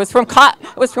take it. It was from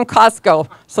Costco,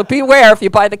 so beware if you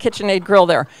buy the KitchenAid grill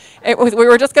there. We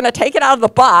were just going to take it out of the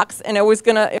box, and it was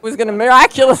going to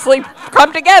miraculously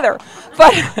come together.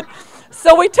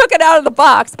 So we took it out of the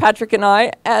box, Patrick and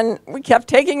I, and we kept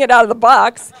taking it out of the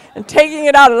box and taking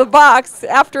it out of the box.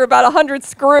 After about 100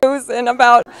 screws and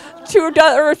about 2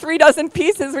 or 3 dozen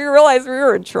pieces, we realized we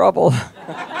were in trouble.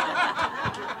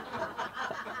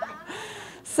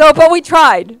 So, but we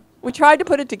tried. We tried to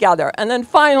put it together. And then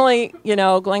finally, you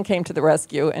know, Glenn came to the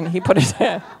rescue and he put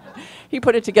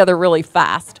it together really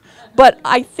fast. But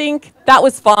I think that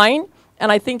was fine.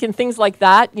 And I think in things like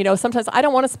that, you know, sometimes I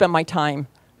don't want to spend my time.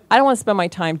 I don't want to spend my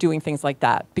time doing things like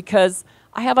that because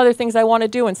I have other things I want to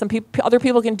do, and other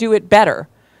people can do it better,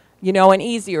 you know, and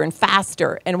easier and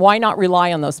faster. And why not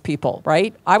rely on those people,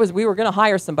 right? We were going to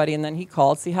hire somebody, and then he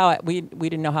called. See how we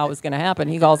didn't know how it was going to happen.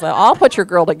 He calls, I'll put your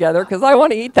girl together because I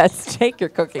want to eat that steak you're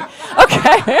cooking.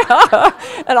 Okay,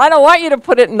 and I don't want you to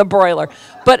put it in the broiler.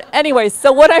 But anyway,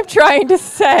 so what I'm trying to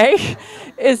say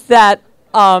is that.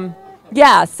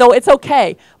 Yeah, so it's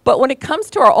okay. But when it comes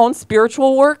to our own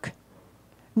spiritual work,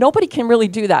 nobody can really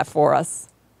do that for us.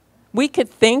 We could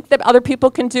think that other people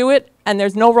can do it, and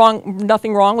there's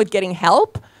nothing wrong with getting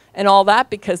help and all that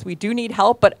because we do need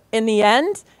help. But in the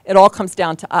end, it all comes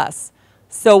down to us.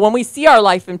 So when we see our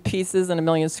life in pieces and a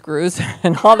million screws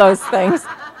and all those things,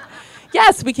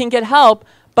 yes, we can get help,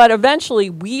 but eventually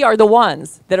we are the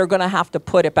ones that are going to have to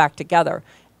put it back together.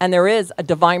 And there is a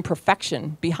divine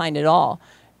perfection behind it all.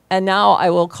 And now I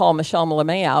will call Michelle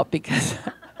Malame out because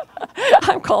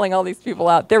I'm calling all these people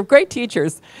out. They're great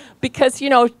teachers because, you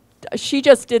know, she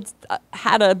just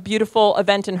had a beautiful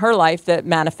event in her life that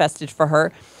manifested for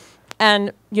her.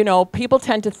 And, you know, people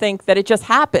tend to think that it just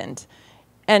happened.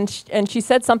 And she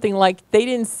said something like, they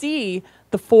didn't see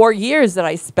the 4 years that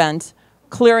I spent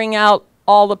clearing out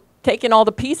taking all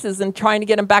the pieces and trying to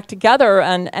get them back together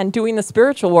and doing the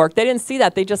spiritual work. They didn't see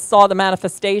that. They just saw the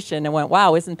manifestation and went,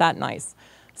 wow, isn't that nice?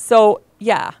 So,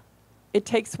 yeah, it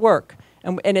takes work,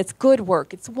 and it's good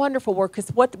work. It's wonderful work because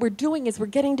what we're doing is we're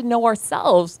getting to know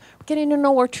ourselves. We're getting to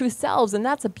know our true selves, and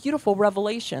that's a beautiful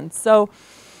revelation. So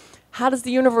how does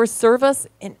the universe serve us?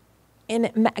 In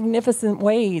magnificent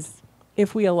ways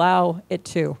if we allow it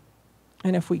to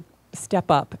and if we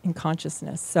step up in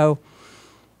consciousness. So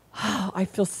I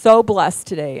feel so blessed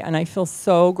today, and I feel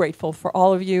so grateful for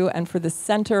all of you and for the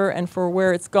center and for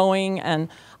where it's going, and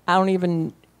I don't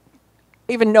even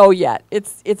know yet.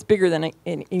 It's bigger than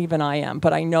even I am,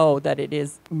 but I know that it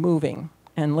is moving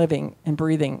and living and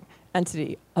breathing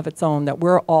entity of its own that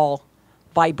we're all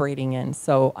vibrating in.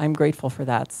 So I'm grateful for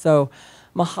that. So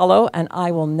mahalo, and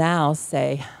I will now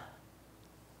say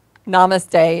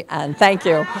namaste and thank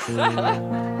you.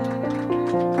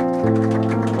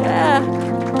 Yeah.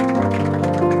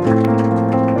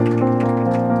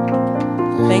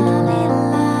 Thank you.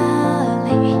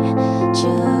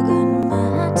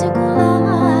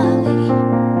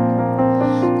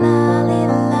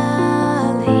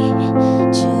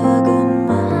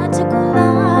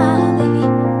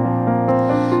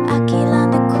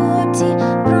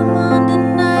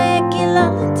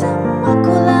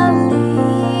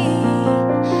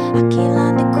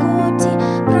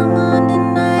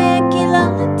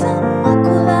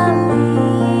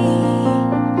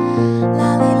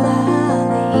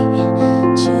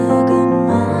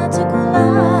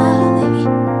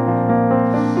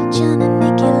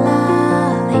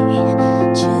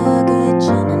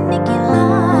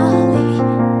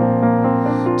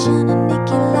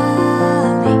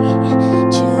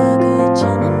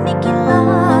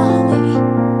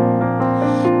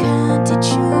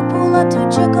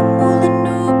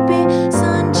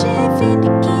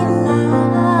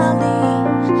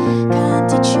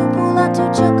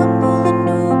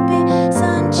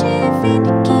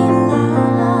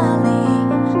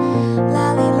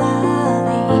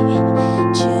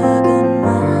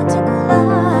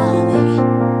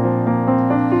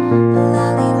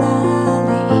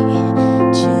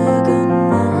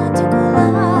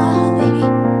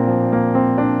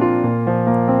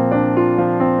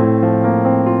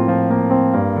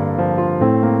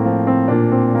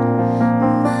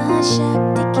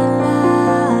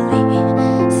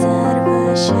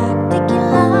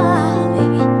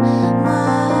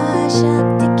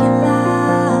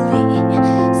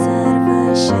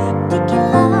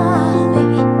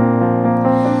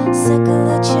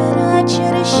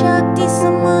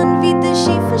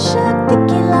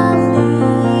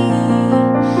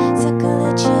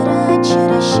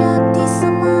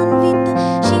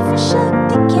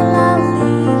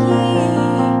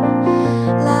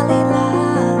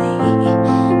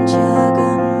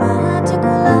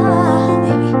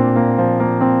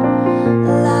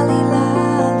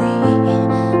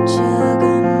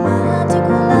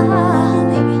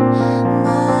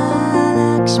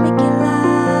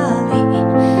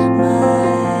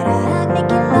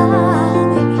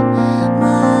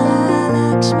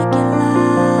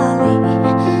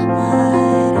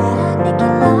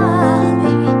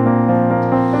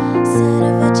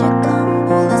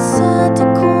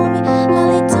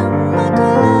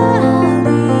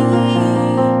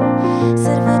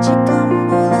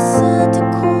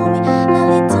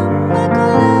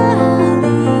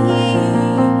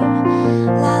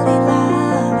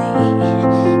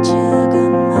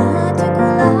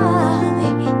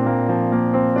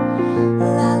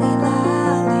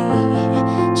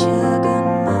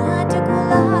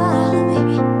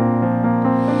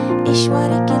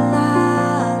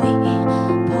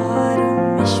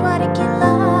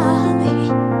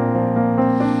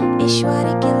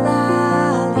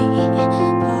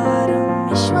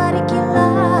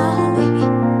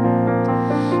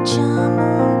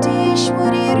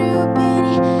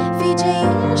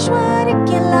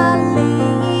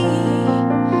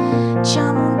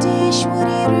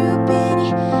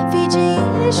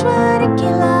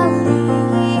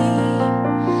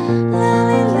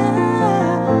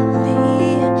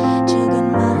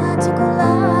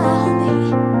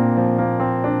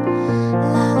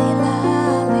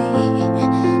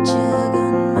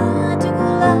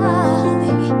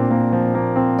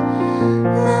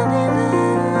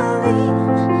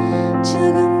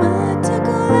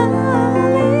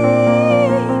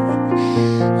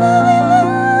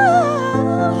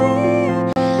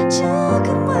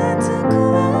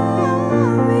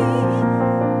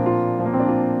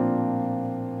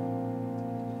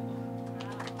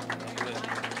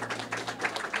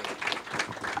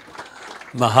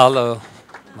 Mahalo.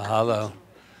 Mahalo.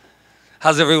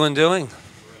 How's everyone doing?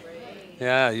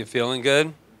 Yeah, you feeling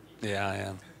good? Yeah, I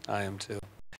am. I am too.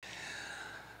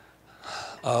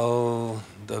 Oh,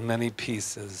 the many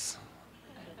pieces.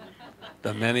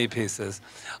 The many pieces.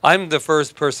 I'm the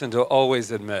first person to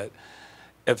always admit,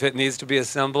 if it needs to be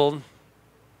assembled,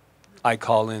 I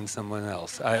call in someone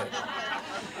else.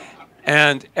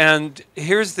 And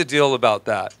here's the deal about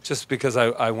that, just because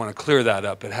I want to clear that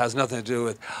up. It has nothing to do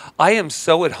with, I am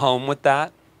so at home with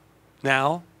that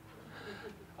now.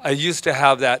 I used to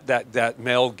have that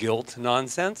male guilt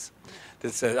nonsense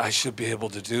that said, I should be able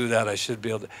to do that, I should be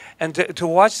able to. And to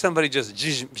watch somebody just,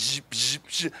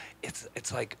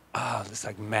 it's like, it's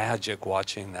like magic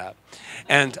watching that.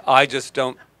 And I just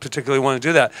don't particularly want to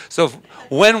do that. So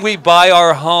when we buy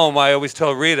our home, I always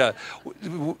tell Rita,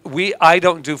 I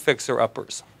don't do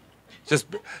fixer-uppers. Just,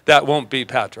 that won't be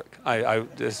Patrick. I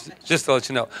just to let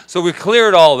you know. So we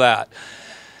cleared all that.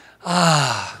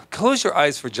 Close your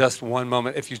eyes for just one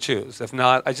moment if you choose. If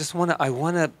not, I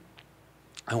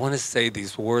want to say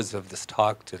these words of this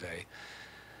talk today.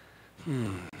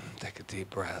 Take a deep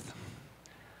breath.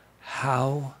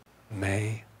 How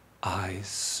may I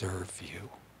serve you?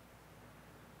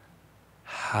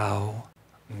 How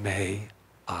may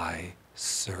I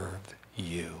serve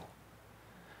you?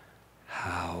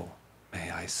 How may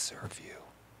I serve you?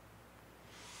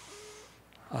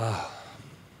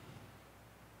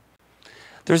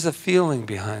 There's a feeling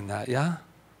behind that, yeah?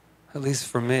 At least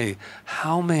for me.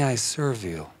 How may I serve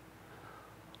you?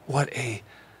 What a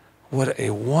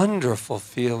wonderful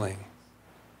feeling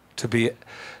to be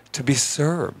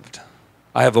served.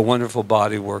 I have a wonderful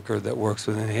body worker that works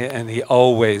with me, and he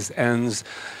always ends,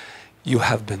 you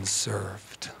have been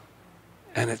served.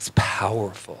 And it's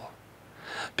powerful.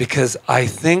 Because I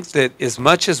think that as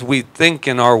much as we think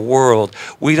in our world,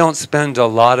 we don't spend a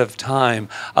lot of time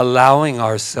allowing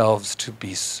ourselves to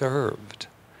be served.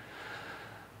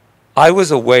 I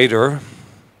was a waiter,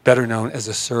 better known as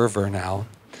a server now,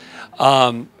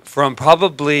 from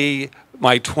probably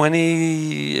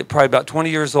probably about 20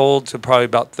 years old to probably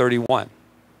about 31.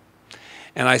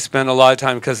 And I spent a lot of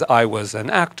time because I was an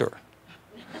actor.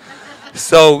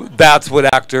 So that's what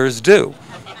actors do.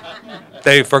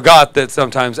 They forgot that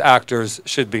sometimes actors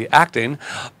should be acting,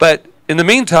 but in the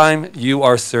meantime, you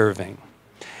are serving.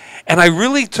 And I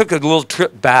really took a little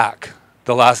trip back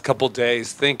the last couple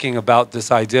days thinking about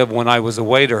this idea of when I was a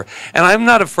waiter. And I'm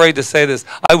not afraid to say this,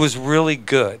 I was really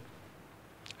good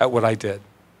at what I did.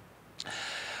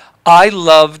 I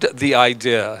loved the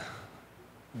idea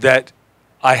that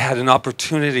I had an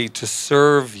opportunity to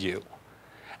serve you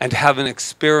and have an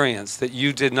experience that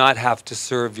you did not have to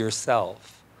serve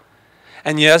yourself.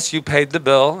 And yes, you paid the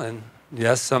bill, and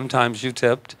yes, sometimes you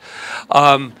tipped,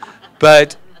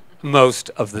 but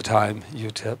most of the time you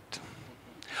tipped.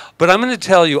 But I'm going to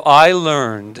tell you, I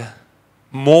learned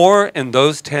more in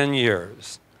those 10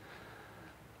 years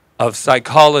of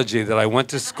psychology that I went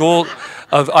to school.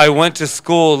 I went to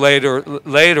school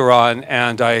later on,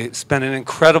 and I spent an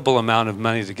incredible amount of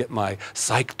money to get my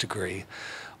psych degree,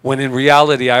 when in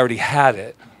reality I already had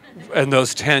it in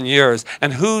those 10 years.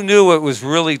 And who knew it was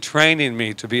really training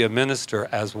me to be a minister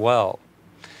as well?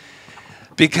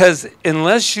 Because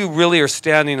unless you really are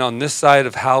standing on this side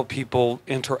of how people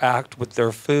interact with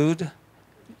their food,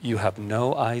 you have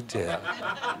no idea.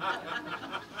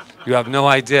 You have no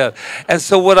idea. And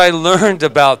so what I learned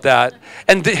about that,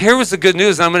 and here was the good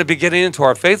news, I'm going to be getting into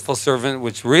our faithful servant,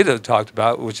 which Rita talked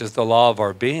about, which is the law of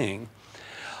our being.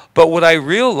 But what I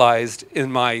realized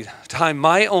in my time,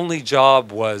 my only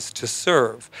job was to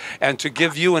serve and to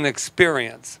give you an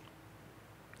experience.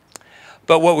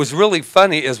 But what was really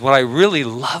funny is what I really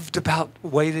loved about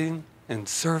waiting and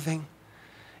serving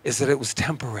is that it was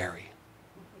temporary.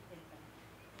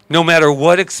 No matter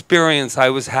what experience I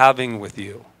was having with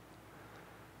you,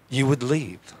 you would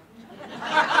leave.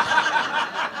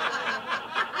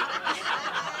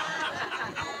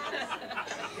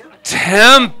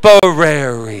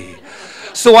 Temporary.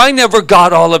 So I never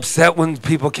got all upset when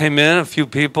people came in, a few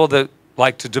people that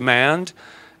like to demand,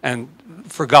 and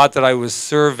forgot that I was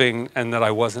serving and that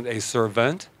I wasn't a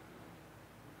servant.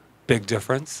 Big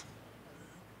difference.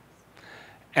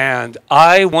 And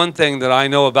one thing that I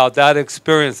know about that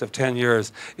experience of 10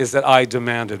 years is that I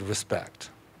demanded respect.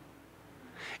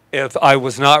 If I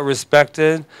was not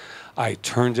respected, I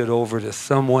turned it over to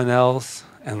someone else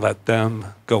and let them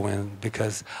go in,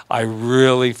 because I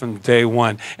really, from day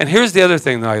one, and here's the other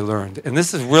thing that I learned, and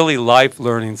this is really life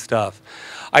learning stuff.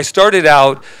 I started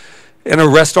out in a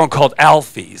restaurant called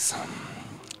Alfie's,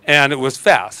 and it was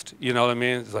fast, you know what I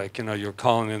mean? It's like, you're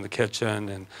calling in the kitchen,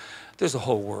 and there's a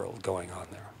whole world going on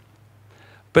there.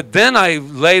 But then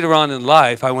later on in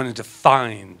life, I went into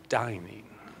fine dining.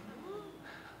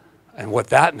 And what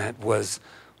that meant was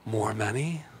more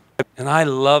money. And I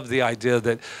love the idea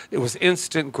that it was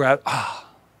instant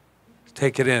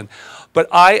take it in. But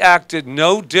I acted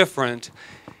no different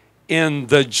in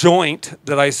the joint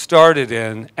that I started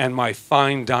in and my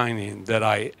fine dining that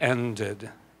I ended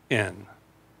in.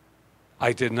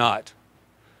 I did not.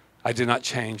 I did not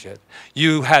change it.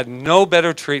 You had no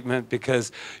better treatment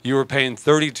because you were paying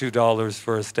 $32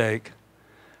 for a steak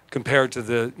compared to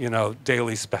the,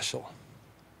 daily special.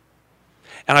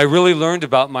 And I really learned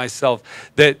about myself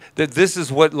that this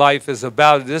is what life is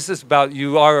about. This is about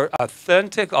you are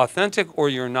authentic or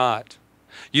you're not.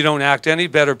 You don't act any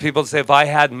better. People say, if I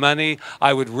had money,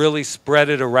 I would really spread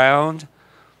it around.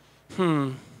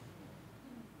 I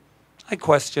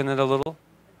question it a little.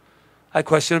 I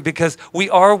question it because we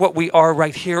are what we are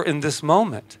right here in this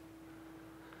moment.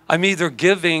 I'm either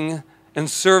giving and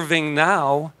serving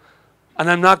now, and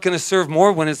I'm not going to serve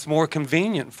more when it's more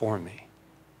convenient for me.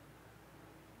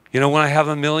 When I have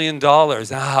 $1 million,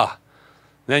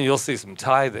 then you'll see some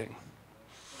tithing.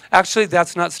 Actually,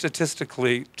 that's not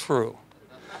statistically true.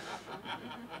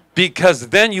 Because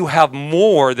then you have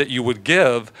more that you would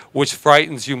give, which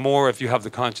frightens you more if you have the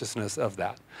consciousness of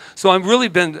that. So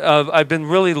I've been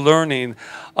really learning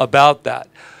about that.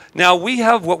 Now we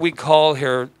have what we call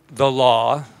here the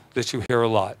law that you hear a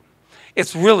lot.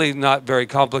 It's really not very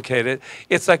complicated.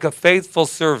 It's like a faithful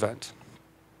servant.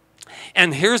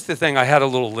 And here's the thing, I had a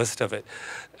little list of it.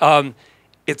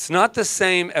 It's not the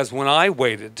same as when I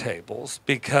waited tables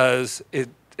because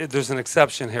there's an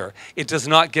exception here. It does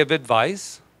not give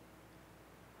advice.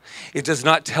 It does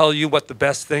not tell you what the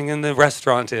best thing in the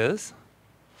restaurant is.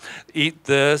 Eat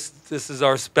this is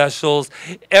our specials.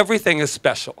 Everything is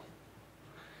special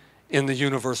in the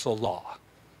universal law.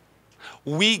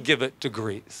 We give it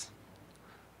degrees,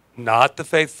 not the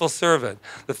faithful servant.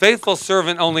 The faithful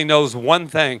servant only knows one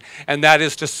thing, and that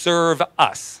is to serve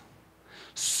us.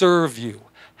 Serve you.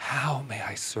 How may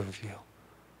I serve you?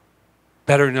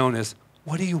 Better known as,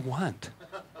 what do you want?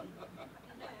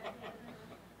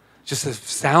 Just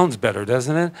sounds better,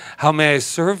 doesn't it? How may I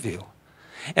serve you?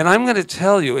 And I'm going to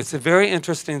tell you, it's a very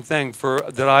interesting thing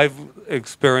that I've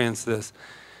experienced this.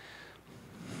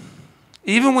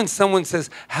 Even when someone says,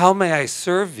 how may I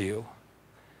serve you?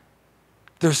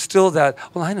 There's still that,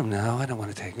 well, I don't know, I don't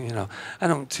want to take, I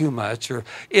don't too much. Or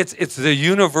it's the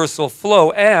universal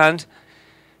flow, and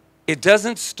it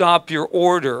doesn't stop your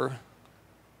order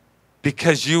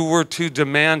because you were too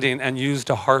demanding and used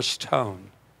a harsh tone.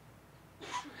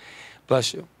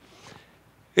 Bless you.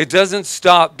 It doesn't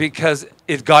stop because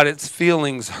it got its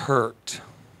feelings hurt.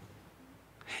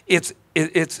 It's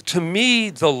to me,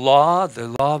 the law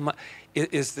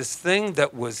is this thing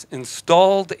that was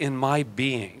installed in my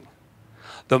being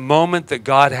the moment that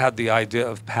God had the idea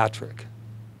of Patrick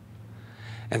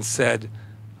and said,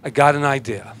 I got an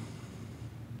idea.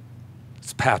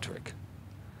 It's Patrick.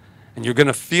 And you're going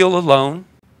to feel alone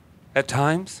at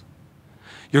times.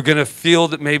 You're going to feel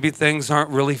that maybe things aren't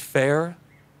really fair.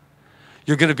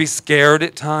 You're going to be scared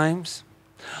at times.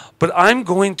 But I'm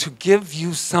going to give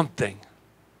you something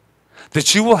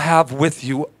that you will have with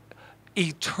you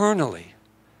eternally.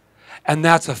 And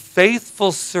that's a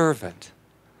faithful servant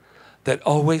that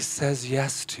always says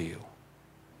yes to you.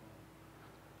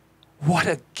 What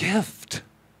a gift.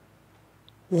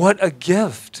 What a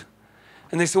gift.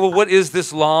 And they say, well, what is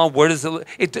this law? What is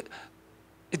it?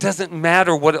 It doesn't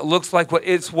matter what it looks like.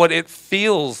 It's what it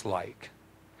feels like.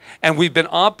 And we've been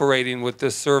operating with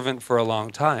this servant for a long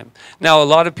time. Now, a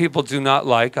lot of people do not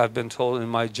like, I've been told in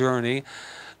my journey,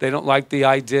 they don't like the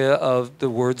idea of the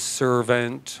word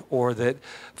servant or that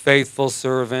faithful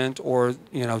servant or,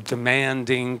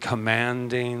 demanding,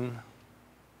 commanding.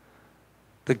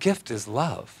 The gift is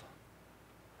love.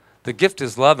 The gift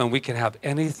is love, and we can have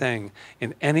anything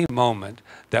in any moment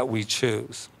that we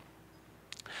choose.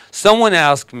 Someone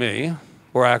asked me,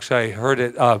 or actually I heard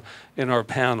it in our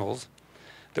panels,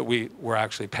 that we were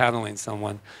actually paneling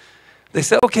someone. They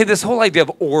said, okay, this whole idea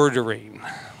of ordering,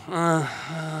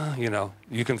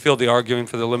 you can feel the arguing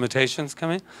for the limitations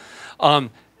coming.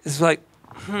 It's like,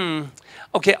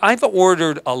 okay, I've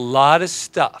ordered a lot of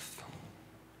stuff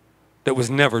that was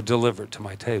never delivered to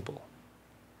my table.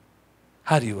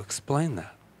 How do you explain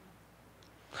that?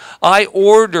 I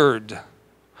ordered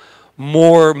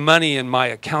more money in my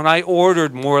account. I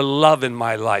ordered more love in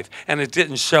my life, and it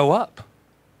didn't show up.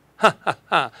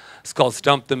 It's called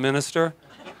Stump the Minister.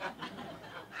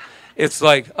 It's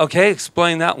like, okay,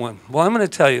 explain that one. Well, I'm going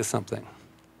to tell you something.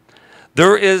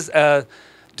 There is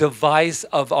device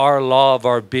of our law of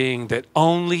our being that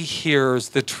only hears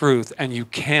the truth, and you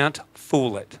can't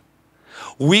fool it.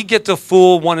 We get to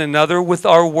fool one another with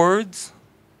our words,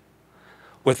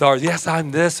 with our, yes,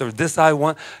 I'm this, or this I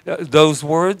want, those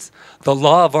words. The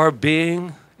law of our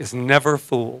being is never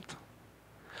fooled.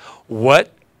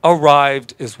 What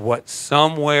arrived is what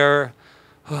somewhere,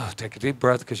 take a deep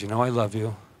breath because you know I love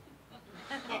you.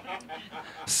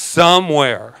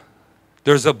 Somewhere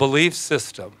there's a belief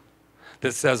system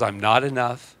that says I'm not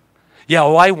enough. Yeah,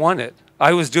 well, I want it.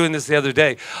 I was doing this the other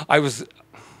day.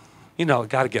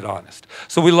 Got to get honest.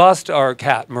 So we lost our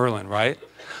cat, Merlin, right?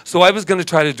 So I was going to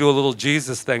try to do a little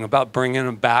Jesus thing about bringing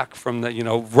him back from the,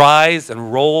 rise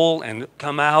and roll and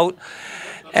come out.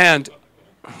 And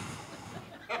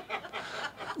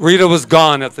Rita was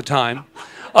gone at the time.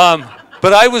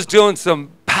 But I was doing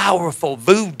some powerful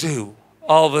voodoo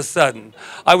all of a sudden.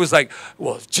 I was like,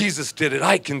 well, if Jesus did it,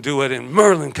 I can do it, and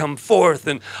Merlin come forth.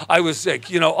 And I was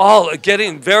like, all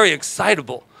getting very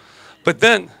excitable. But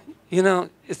then,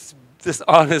 it's this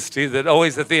honesty that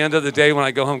always at the end of the day when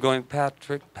I go home going,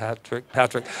 Patrick, Patrick,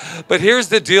 Patrick. But here's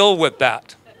the deal with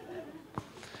that.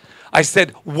 I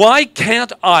said, why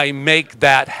can't I make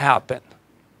that happen?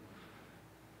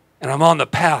 And I'm on the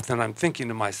path and I'm thinking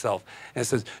to myself, and it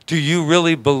says, do you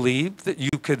really believe that you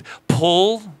could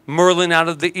pull Merlin out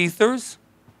of the ethers?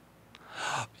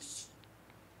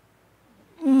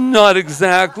 Not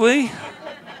exactly.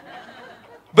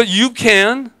 But you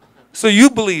can. So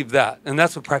you believe that. And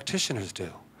that's what practitioners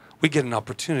do. We get an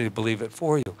opportunity to believe it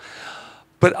for you.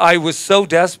 But I was so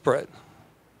desperate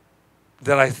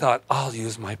that I thought, I'll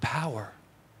use my power.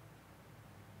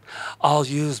 I'll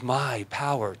use my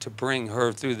power to bring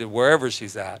her through wherever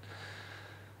she's at.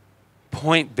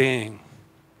 Point being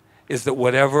is that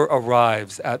whatever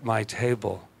arrives at my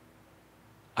table,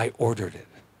 I ordered it.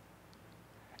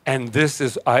 And this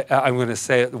is, I'm going to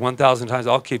say it 1,000 times.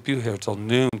 I'll keep you here till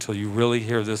noon till you really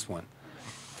hear this one.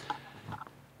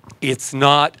 It's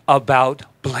not about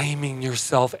blaming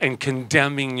yourself and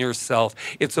condemning yourself.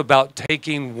 It's about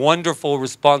taking wonderful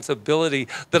responsibility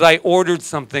that I ordered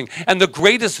something. And the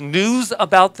greatest news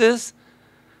about this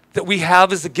that we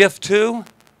have as a gift too,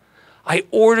 I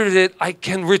ordered it, I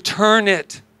can return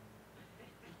it.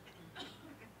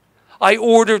 I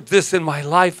ordered this in my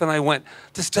life and I went,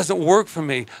 this doesn't work for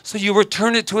me. So you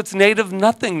return it to its native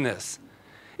nothingness.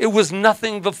 It was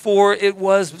nothing before it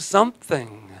was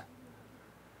something.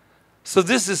 So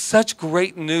this is such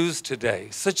great news today,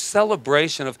 such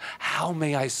celebration of how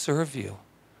may I serve you.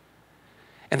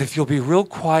 And if you'll be real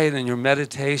quiet in your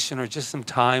meditation or just some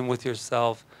time with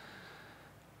yourself,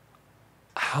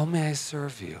 how may I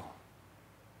serve you?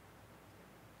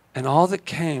 And all that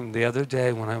came the other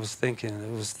day when I was thinking,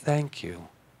 it was thank you.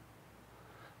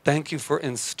 Thank you for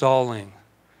installing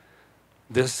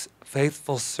this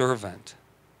faithful servant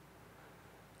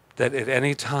that at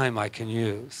any time I can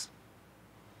use.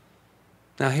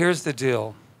 Now here's the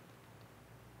deal.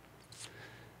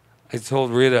 I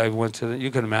told Rita, I went to, you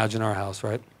can imagine our house,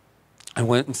 right? I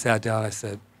went and sat down, I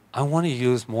said, I want to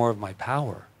use more of my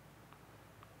power.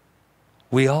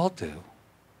 We all do.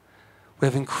 We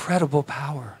have incredible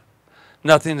power.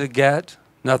 Nothing to get,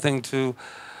 nothing to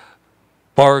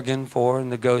bargain for and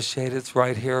negotiate. It's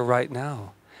right here, right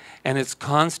now. And it's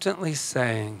constantly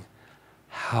saying,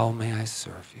 how may I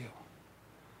serve you?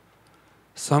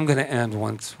 So I'm going to end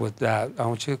once with that. I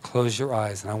want you to close your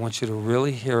eyes and I want you to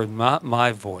really hear not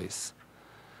my voice,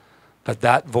 but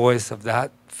that voice of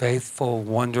that faithful,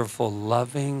 wonderful,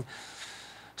 loving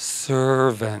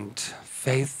servant,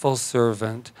 faithful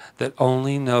servant that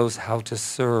only knows how to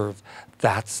serve.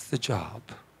 That's the job.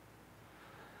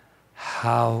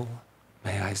 How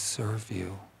may I serve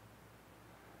you?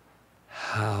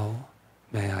 How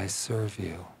may I serve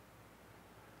you?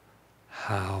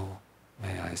 How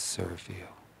may I serve you?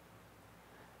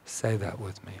 Say that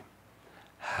with me.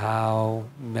 How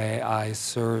may I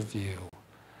serve you?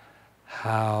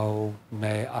 How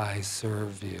may I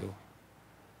serve you?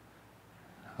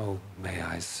 Oh, may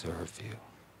I serve you?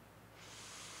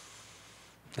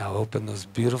 Now open those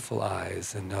beautiful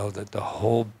eyes and know that the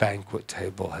whole banquet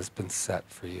table has been set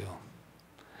for you.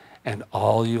 And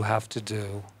all you have to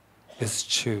do is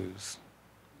choose.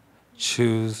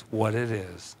 Choose what it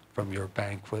is from your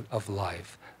banquet of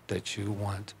life that you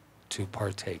want to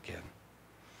partake in.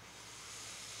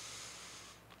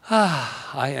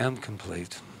 I am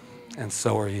complete, and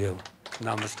so are you.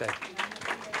 Namaste.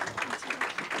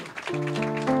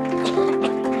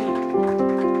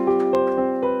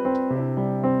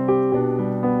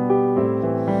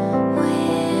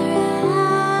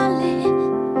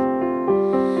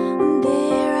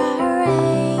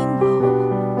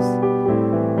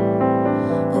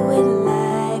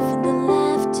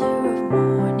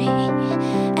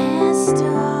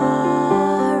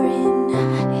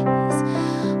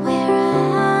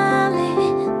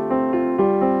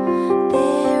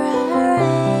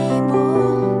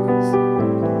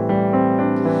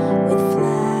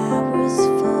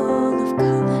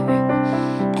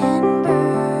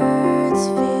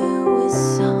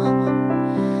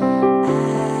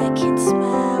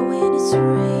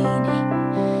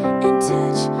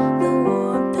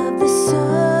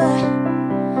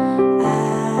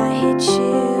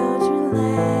 children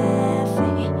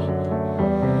laughing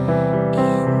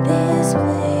in this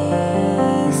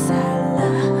place I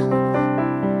love,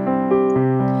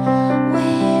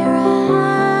 where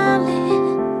I live.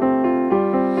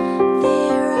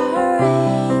 There are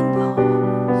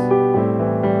rainbows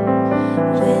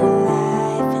with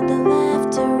life and the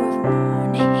laughter of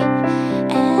morning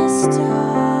and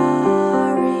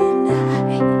starry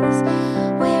nights.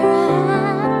 Where I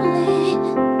live,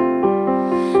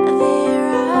 there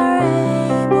are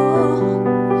rainbows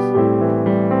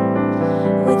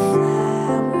with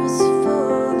flowers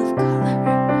full of color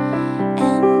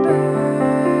and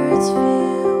birds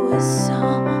filled with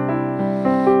song.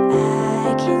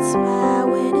 I can smile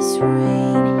when it's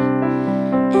raining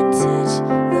and touch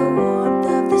the warmth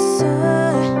of the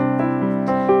sun.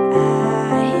 I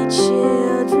hear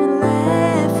children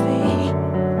laughing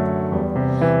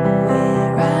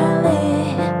where I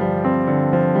live,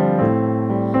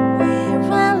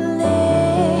 where I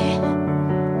live,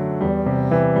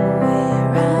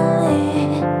 where I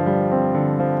live.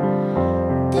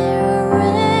 There are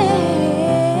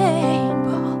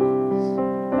rainbows.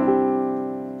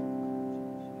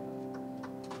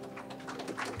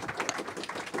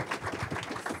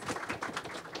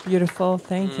 Beautiful.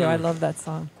 Thank you. I love that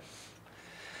song.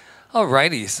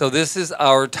 Alrighty, so this is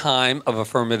our time of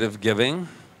affirmative giving.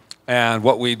 And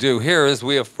what we do here is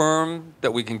we affirm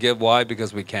that we can give. Why?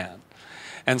 Because we can.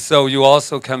 And so you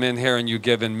also come in here and you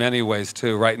give in many ways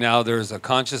too. Right now there's a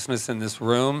consciousness in this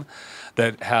room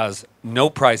that has no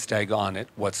price tag on it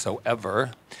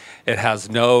whatsoever. It has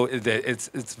no,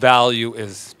 its value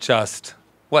is just,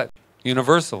 what?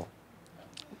 Universal.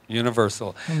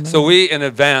 Universal. So we, in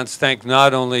advance, thank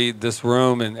not only this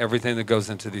room and everything that goes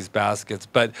into these baskets,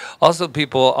 but also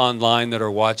people online that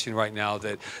are watching right now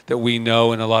that we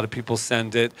know, and a lot of people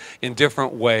send it in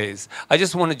different ways. I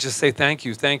just want to just say thank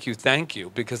you, thank you, thank you,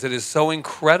 because it is so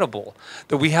incredible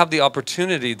that we have the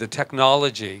opportunity, the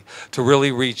technology, to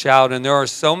really reach out. And there are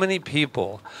so many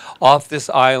people off this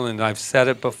island, I've said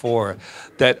it before,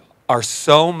 that are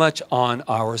so much on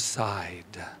our side.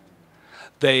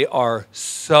 They are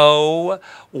so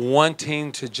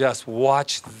wanting to just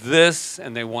watch this,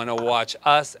 and they want to watch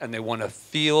us, and they want to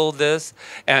feel this.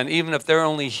 And even if they're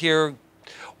only here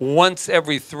once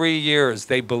every 3 years,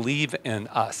 they believe in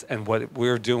us and what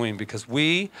we're doing, because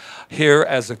we here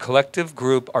as a collective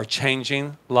group are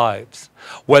changing lives,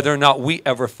 whether or not we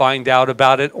ever find out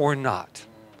about it or not.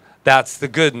 That's the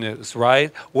good news,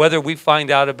 right? Whether we find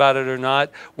out about it or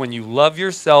not, when you love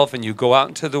yourself and you go out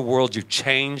into the world, you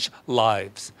change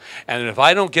lives. And if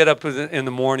I don't get up in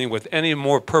the morning with any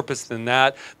more purpose than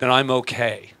that, then I'm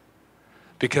okay.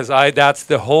 Because that's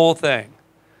the whole thing.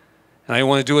 And I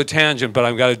want to do a tangent, but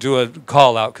I've got to do a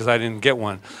call out because I didn't get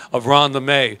one, of Ron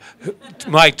LeMay.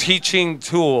 My teaching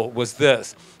tool was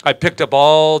this. I picked up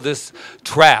all this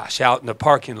trash out in the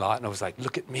parking lot, and I was like,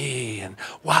 look at me, and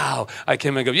wow. I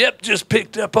came and go, yep, just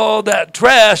picked up all that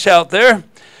trash out there.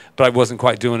 But I wasn't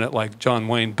quite doing it like John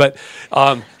Wayne. But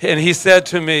and he said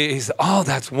to me, he said, oh,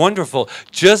 that's wonderful.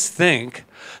 Just think,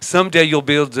 someday you'll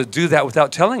be able to do that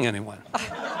without telling anyone.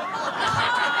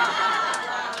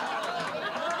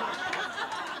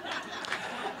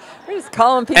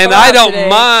 Calling people And out I don't today.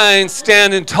 mind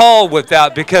standing tall with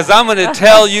that, because I'm going to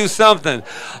tell you something.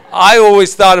 I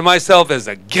always thought of myself as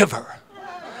a giver.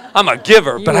 I'm a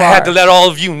giver, but I had to let all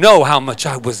of you know how much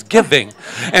I was giving.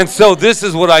 And so this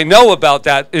is what I know about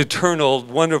that eternal,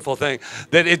 wonderful thing,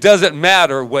 that it doesn't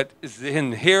matter what is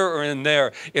in here or in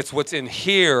there. It's what's in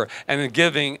here and in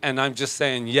giving. And I'm just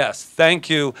saying, yes, thank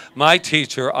you, my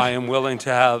teacher. I am willing to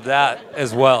have that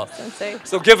as well.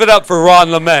 So give it up for Ron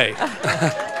LeMay.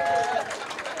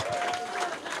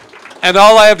 And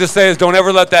all I have to say is don't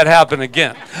ever let that happen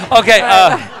again. Okay,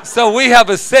 so we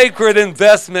have a sacred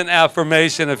investment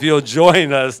affirmation if you'll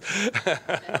join us.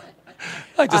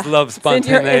 I just love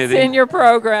spontaneity. It's in your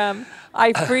program.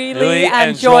 I freely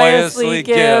and joyously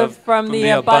give from the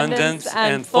abundance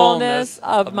and fullness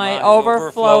of my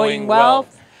overflowing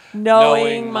wealth,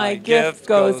 knowing my gift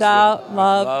goes out,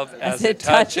 love, as it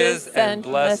touches and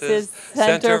blesses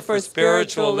Center for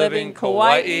Spiritual Living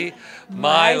Kauai,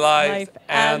 my life,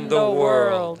 and the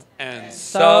world. And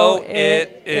so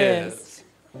it is.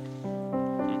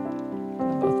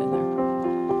 Both in there.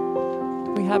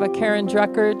 We have a Karen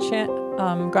Drucker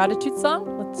gratitude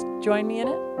song. Let's join me in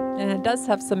it. And it does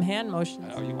have some hand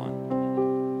motions. Oh, you want?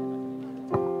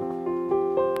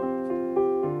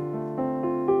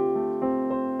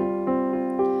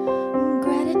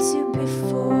 Gratitude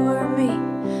before me,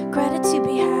 gratitude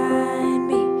behind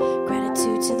me,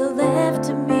 gratitude to the left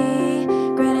of me,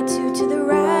 gratitude to the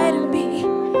right of me,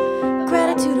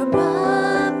 gratitude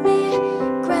above me,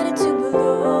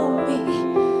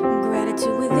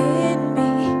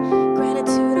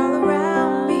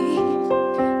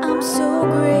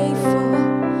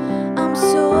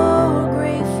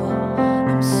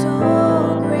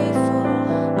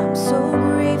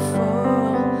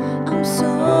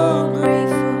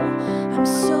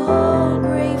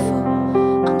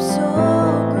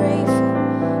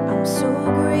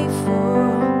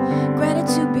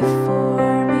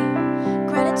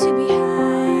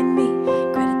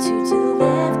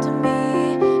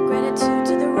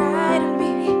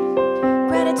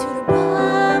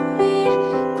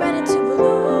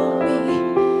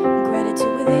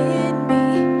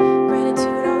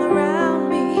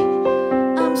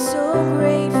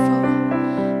 grateful.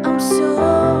 I'm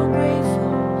so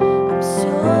grateful. I'm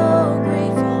so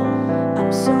grateful.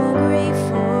 I'm so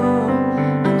grateful.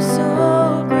 I'm so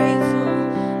grateful.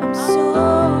 I'm so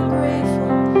grateful.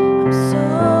 I'm so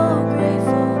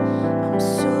grateful. I'm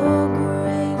so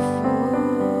grateful.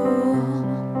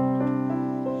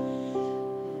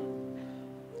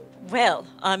 Well,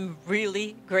 I'm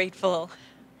really grateful.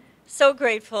 So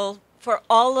grateful for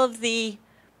all of the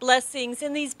blessings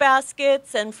in these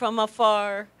baskets and from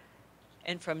afar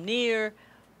and from near.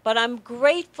 But I'm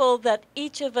grateful that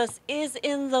each of us is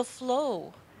in the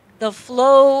flow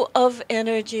of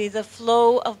energy, the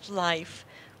flow of life.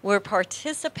 We're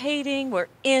participating, we're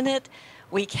in it,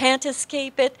 we can't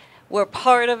escape it, we're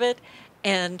part of it,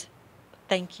 and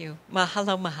thank you.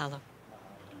 Mahalo, mahalo.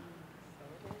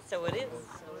 So it is.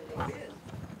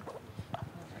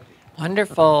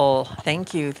 Wonderful.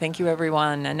 Thank you. Thank you,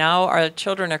 everyone. And now our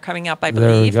children are coming up, I There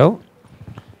we believe. go.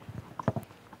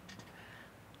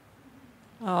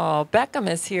 Oh, Beckham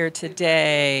is here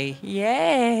today.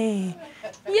 Yay.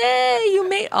 Yay, you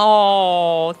made...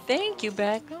 Oh, thank you,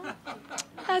 Beckham.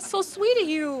 That's so sweet of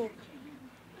you.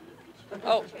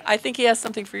 Oh, I think he has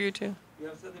something for you, too. You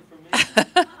have something for me?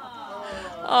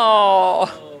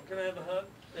 Oh. Can I have a hug?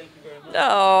 Thank you very much.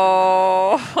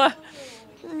 Oh.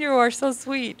 You are so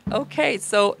sweet. Okay,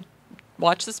 so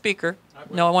watch the speaker.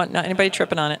 No, I want not anybody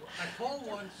tripping on it. I called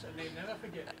once and they never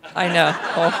forget. I know.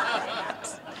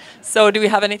 Oh. So do we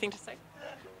have anything to say?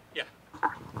 Yeah.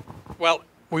 Well,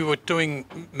 we were doing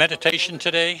meditation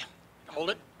today. Hold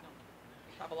it.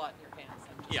 You have a lot in your hands.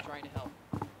 I'm just Yeah. trying to help.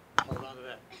 Hold on to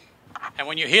that. And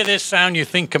when you hear this sound, you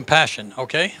think compassion,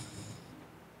 okay?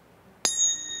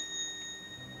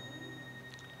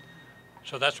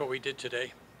 So that's what we did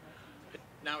today.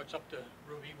 Now it's up to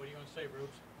Ruby. What are you going to say,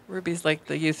 Rubes? Ruby's like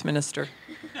the youth minister.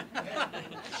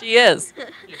 She is.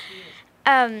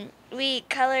 We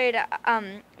colored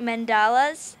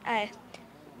mandalas.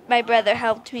 My brother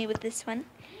helped me with this one.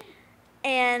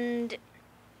 And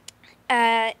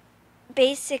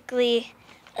basically,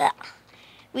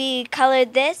 we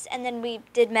colored this, and then we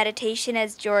did meditation,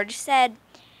 as George said.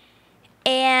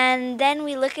 And then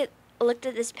we looked at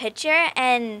this picture,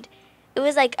 and it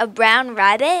was like a brown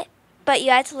rabbit, but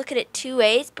you had to look at it two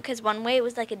ways, because one way it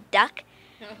was like a duck,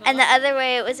 and the other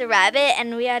way it was a rabbit,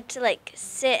 and we had to like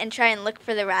sit and try and look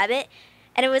for the rabbit,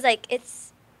 and it was like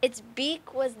its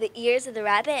beak was the ears of the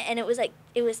rabbit, and it was like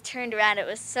it was turned around. It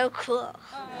was so cool.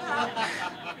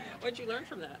 What'd you learn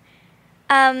from that?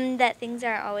 That things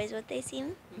aren't always what they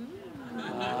seem.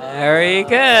 Very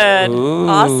good. Ooh.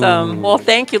 Awesome. Well,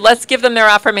 thank you. Let's give them their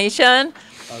affirmation.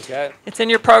 Okay. It's in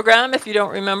your program if you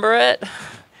don't remember it.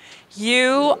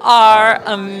 You are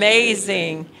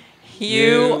amazing.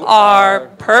 You are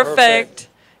perfect.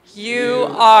 You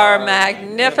are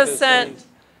magnificent.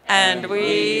 And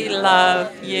we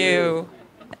love you.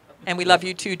 And we love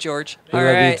you too, George. We All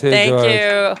love you right. too, Thank George.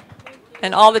 you.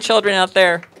 And all the children out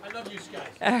there. I love you guys.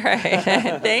 All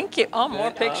right. Thank you. Oh,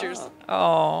 more pictures.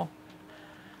 Oh.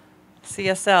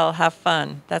 CSL, have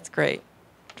fun. That's great.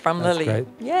 From That's Lily. great.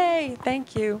 Yay.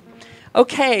 Thank you.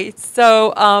 Okay.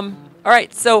 So, all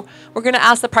right. So we're going to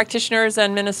ask the practitioners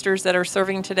and ministers that are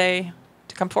serving today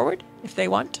to come forward if they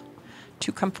want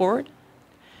to come forward.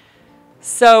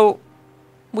 So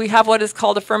we have what is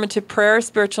called affirmative prayer,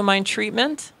 spiritual mind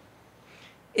treatment.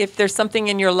 If there's something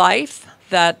in your life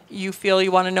that you feel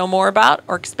you want to know more about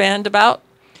or expand about,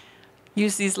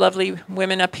 use these lovely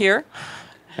women up here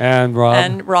And Rob.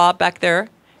 and Rob back there,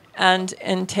 and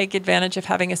take advantage of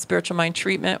having a spiritual mind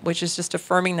treatment, which is just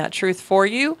affirming that truth for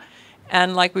you.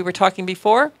 And like we were talking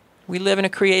before, we live in a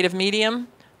creative medium,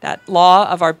 that law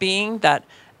of our being, that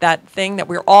thing that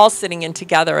we're all sitting in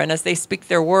together. And as they speak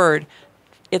their word,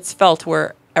 it's felt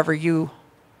wherever you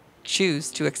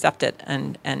choose to accept it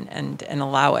and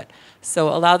allow it. So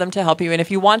allow them to help you. And if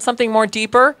you want something more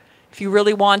deeper, if you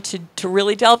really want to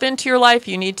really delve into your life,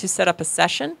 you need to set up a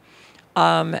session,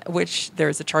 which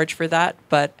there's a charge for that.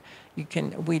 But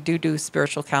we do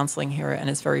spiritual counseling here, and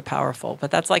it's very powerful. But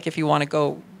that's like if you want to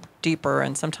go deeper,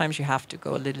 and sometimes you have to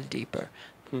go a little deeper.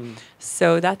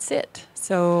 So that's it.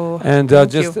 So And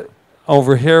thank just you.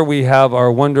 over here we have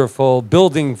our wonderful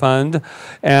building fund,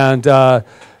 and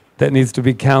that needs to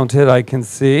be counted, I can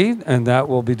see, and that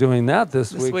we'll be doing that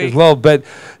this week as well. But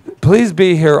please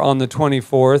be here on the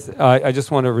 24th. I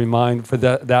just want to remind for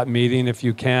that meeting if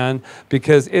you can,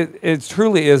 because it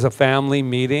truly is a family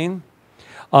meeting.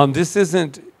 This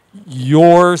isn't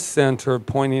your center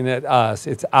pointing at us.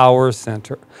 It's our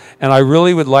center. And I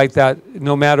really would like that,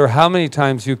 no matter how many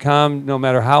times you come, no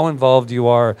matter how involved you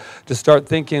are, to start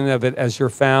thinking of it as your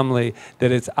family,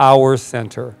 that it's our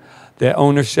center, The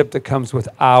ownership that comes with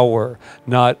our,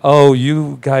 not, oh,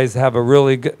 you guys have a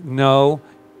really good, no,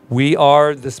 we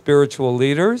are the spiritual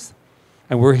leaders,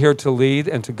 and we're here to lead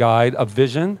and to guide a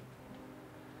vision.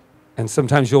 And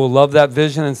sometimes you'll love that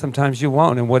vision and sometimes you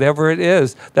won't. And whatever it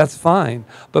is, that's fine.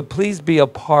 But please be a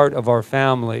part of our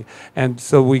family. And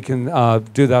so we can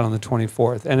do that on the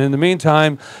 24th. And in the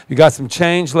meantime, you got some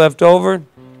change left over,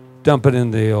 dump it in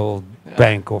the old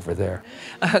bank over there.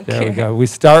 Okay. There we go. We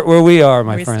start where we are,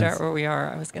 my friends. We start where we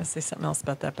are. I was going to say something else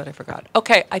about that, but I forgot.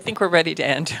 Okay, I think we're ready to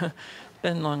end.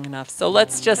 Been long enough. So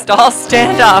let's just all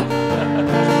stand up.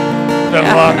 Been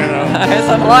long enough. It's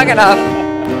been long enough.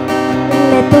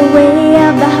 Let the way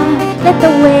of the heart, let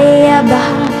the way of the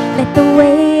heart, let the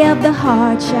way of the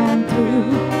heart shine through.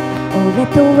 Oh,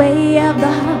 let the way of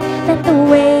the heart, let the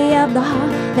way of the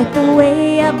heart, let the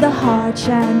way of the heart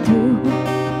shine through.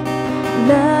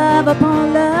 Love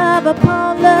upon love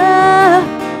upon love,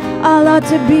 all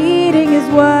hearts are beating His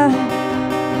word.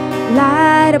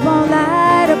 Light upon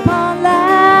light upon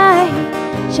light,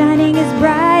 shining as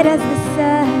bright as the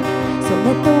sun. So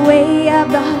let the way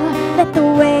of the heart, let the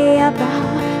way of the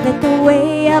heart, let the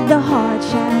way of the heart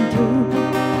shine through.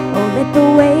 Oh, let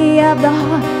the way of the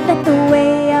heart, let the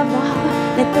way of the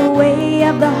heart, let the way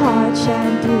of the heart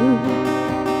shine through.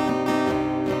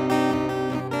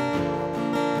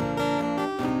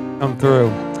 Come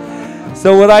through.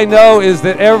 So what I know is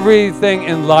that everything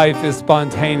in life is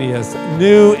spontaneous,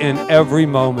 new in every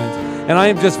moment. And I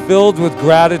am just filled with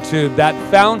gratitude. That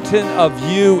fountain of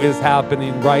you is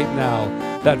happening right now.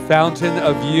 That fountain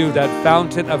of you, that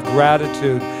fountain of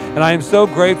gratitude. And I am so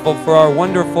grateful for our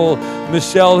wonderful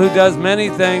Michelle, who does many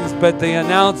things, but the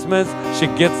announcements, she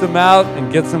gets them out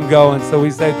and gets them going. So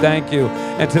we say thank you.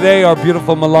 And today our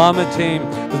beautiful Malama team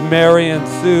with Mary and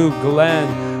Sue, Glenn,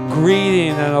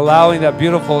 greeting and allowing that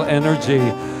beautiful energy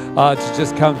to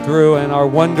just come through. And our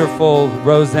wonderful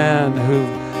Roseanne, who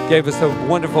gave us a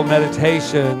wonderful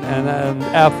meditation and an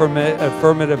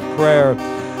affirmative prayer.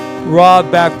 Rob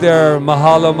back there,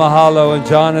 mahalo, mahalo, and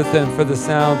Jonathan for the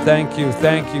sound. Thank you,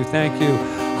 thank you, thank you.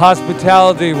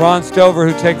 Hospitality, Ron Stover,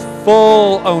 who takes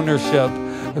full ownership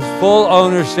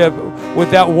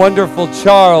with that wonderful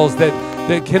Charles that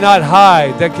cannot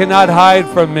hide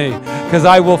from me, because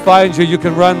I will find you. You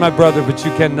can run, my brother, but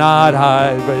you cannot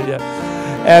hide. But yeah.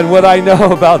 And what I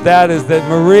know about that is that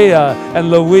Maria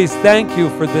and Luis, thank you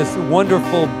for this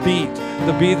wonderful beat,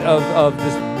 the beat of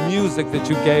this music that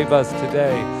you gave us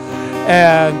today.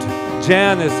 And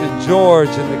Janice and George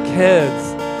and the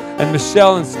kids, and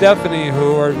Michelle and Stephanie,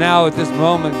 who are now at this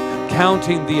moment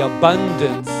counting the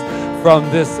abundance from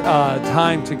this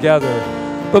time together.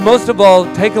 But most of all,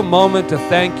 take a moment to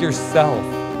thank yourself.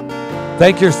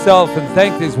 Thank yourself and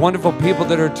thank these wonderful people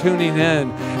that are tuning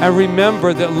in. And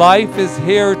remember that life is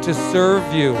here to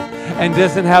serve you and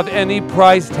doesn't have any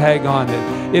price tag on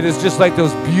it. It is just like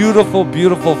those beautiful,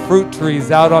 beautiful fruit trees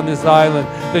out on this island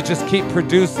that just keep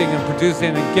producing and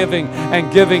producing and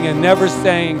giving and never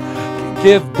saying,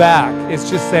 give back. It's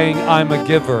just saying, I'm a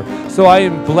giver. So I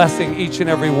am blessing each and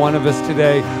every one of us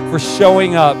today for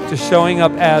showing up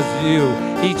as you,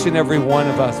 each and every one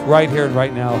of us, right here and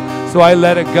right now. So I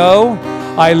let it go.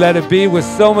 I let it be with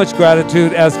so much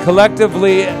gratitude, as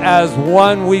collectively as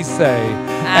one we say,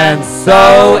 and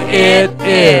so it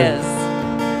is.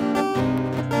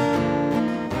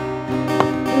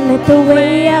 Let the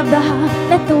way of the heart,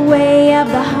 let the way of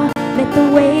the heart, let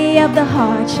the way of the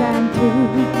heart shine through.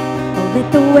 Oh,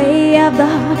 let the way of the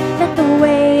heart, let the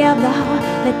way of the heart,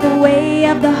 let the way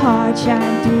of the heart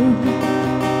shine through.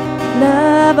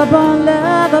 Love upon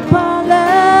love upon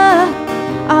love,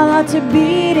 all hearts are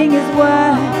beating His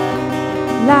word.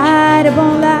 Light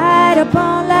upon light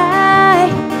upon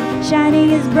light,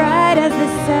 shining as bright as the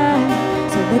sun.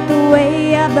 So let the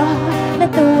way of the heart,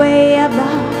 let the way of the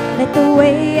heart, let the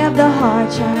way of the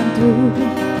heart shine through.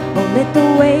 Oh, let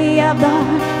the way of the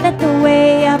heart, let the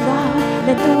way of the heart,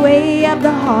 let the way of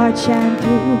the heart shine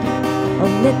through.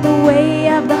 Oh, let the way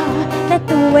of the heart, let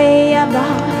the way of the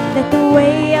heart, let the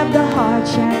way of the heart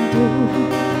shine through.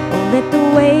 Oh, let the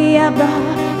way of the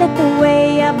heart, let the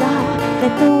way of the heart,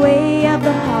 let the way of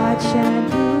the heart shine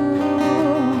through.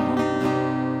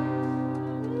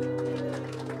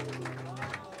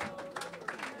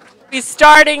 We're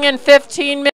starting in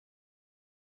 15 minutes.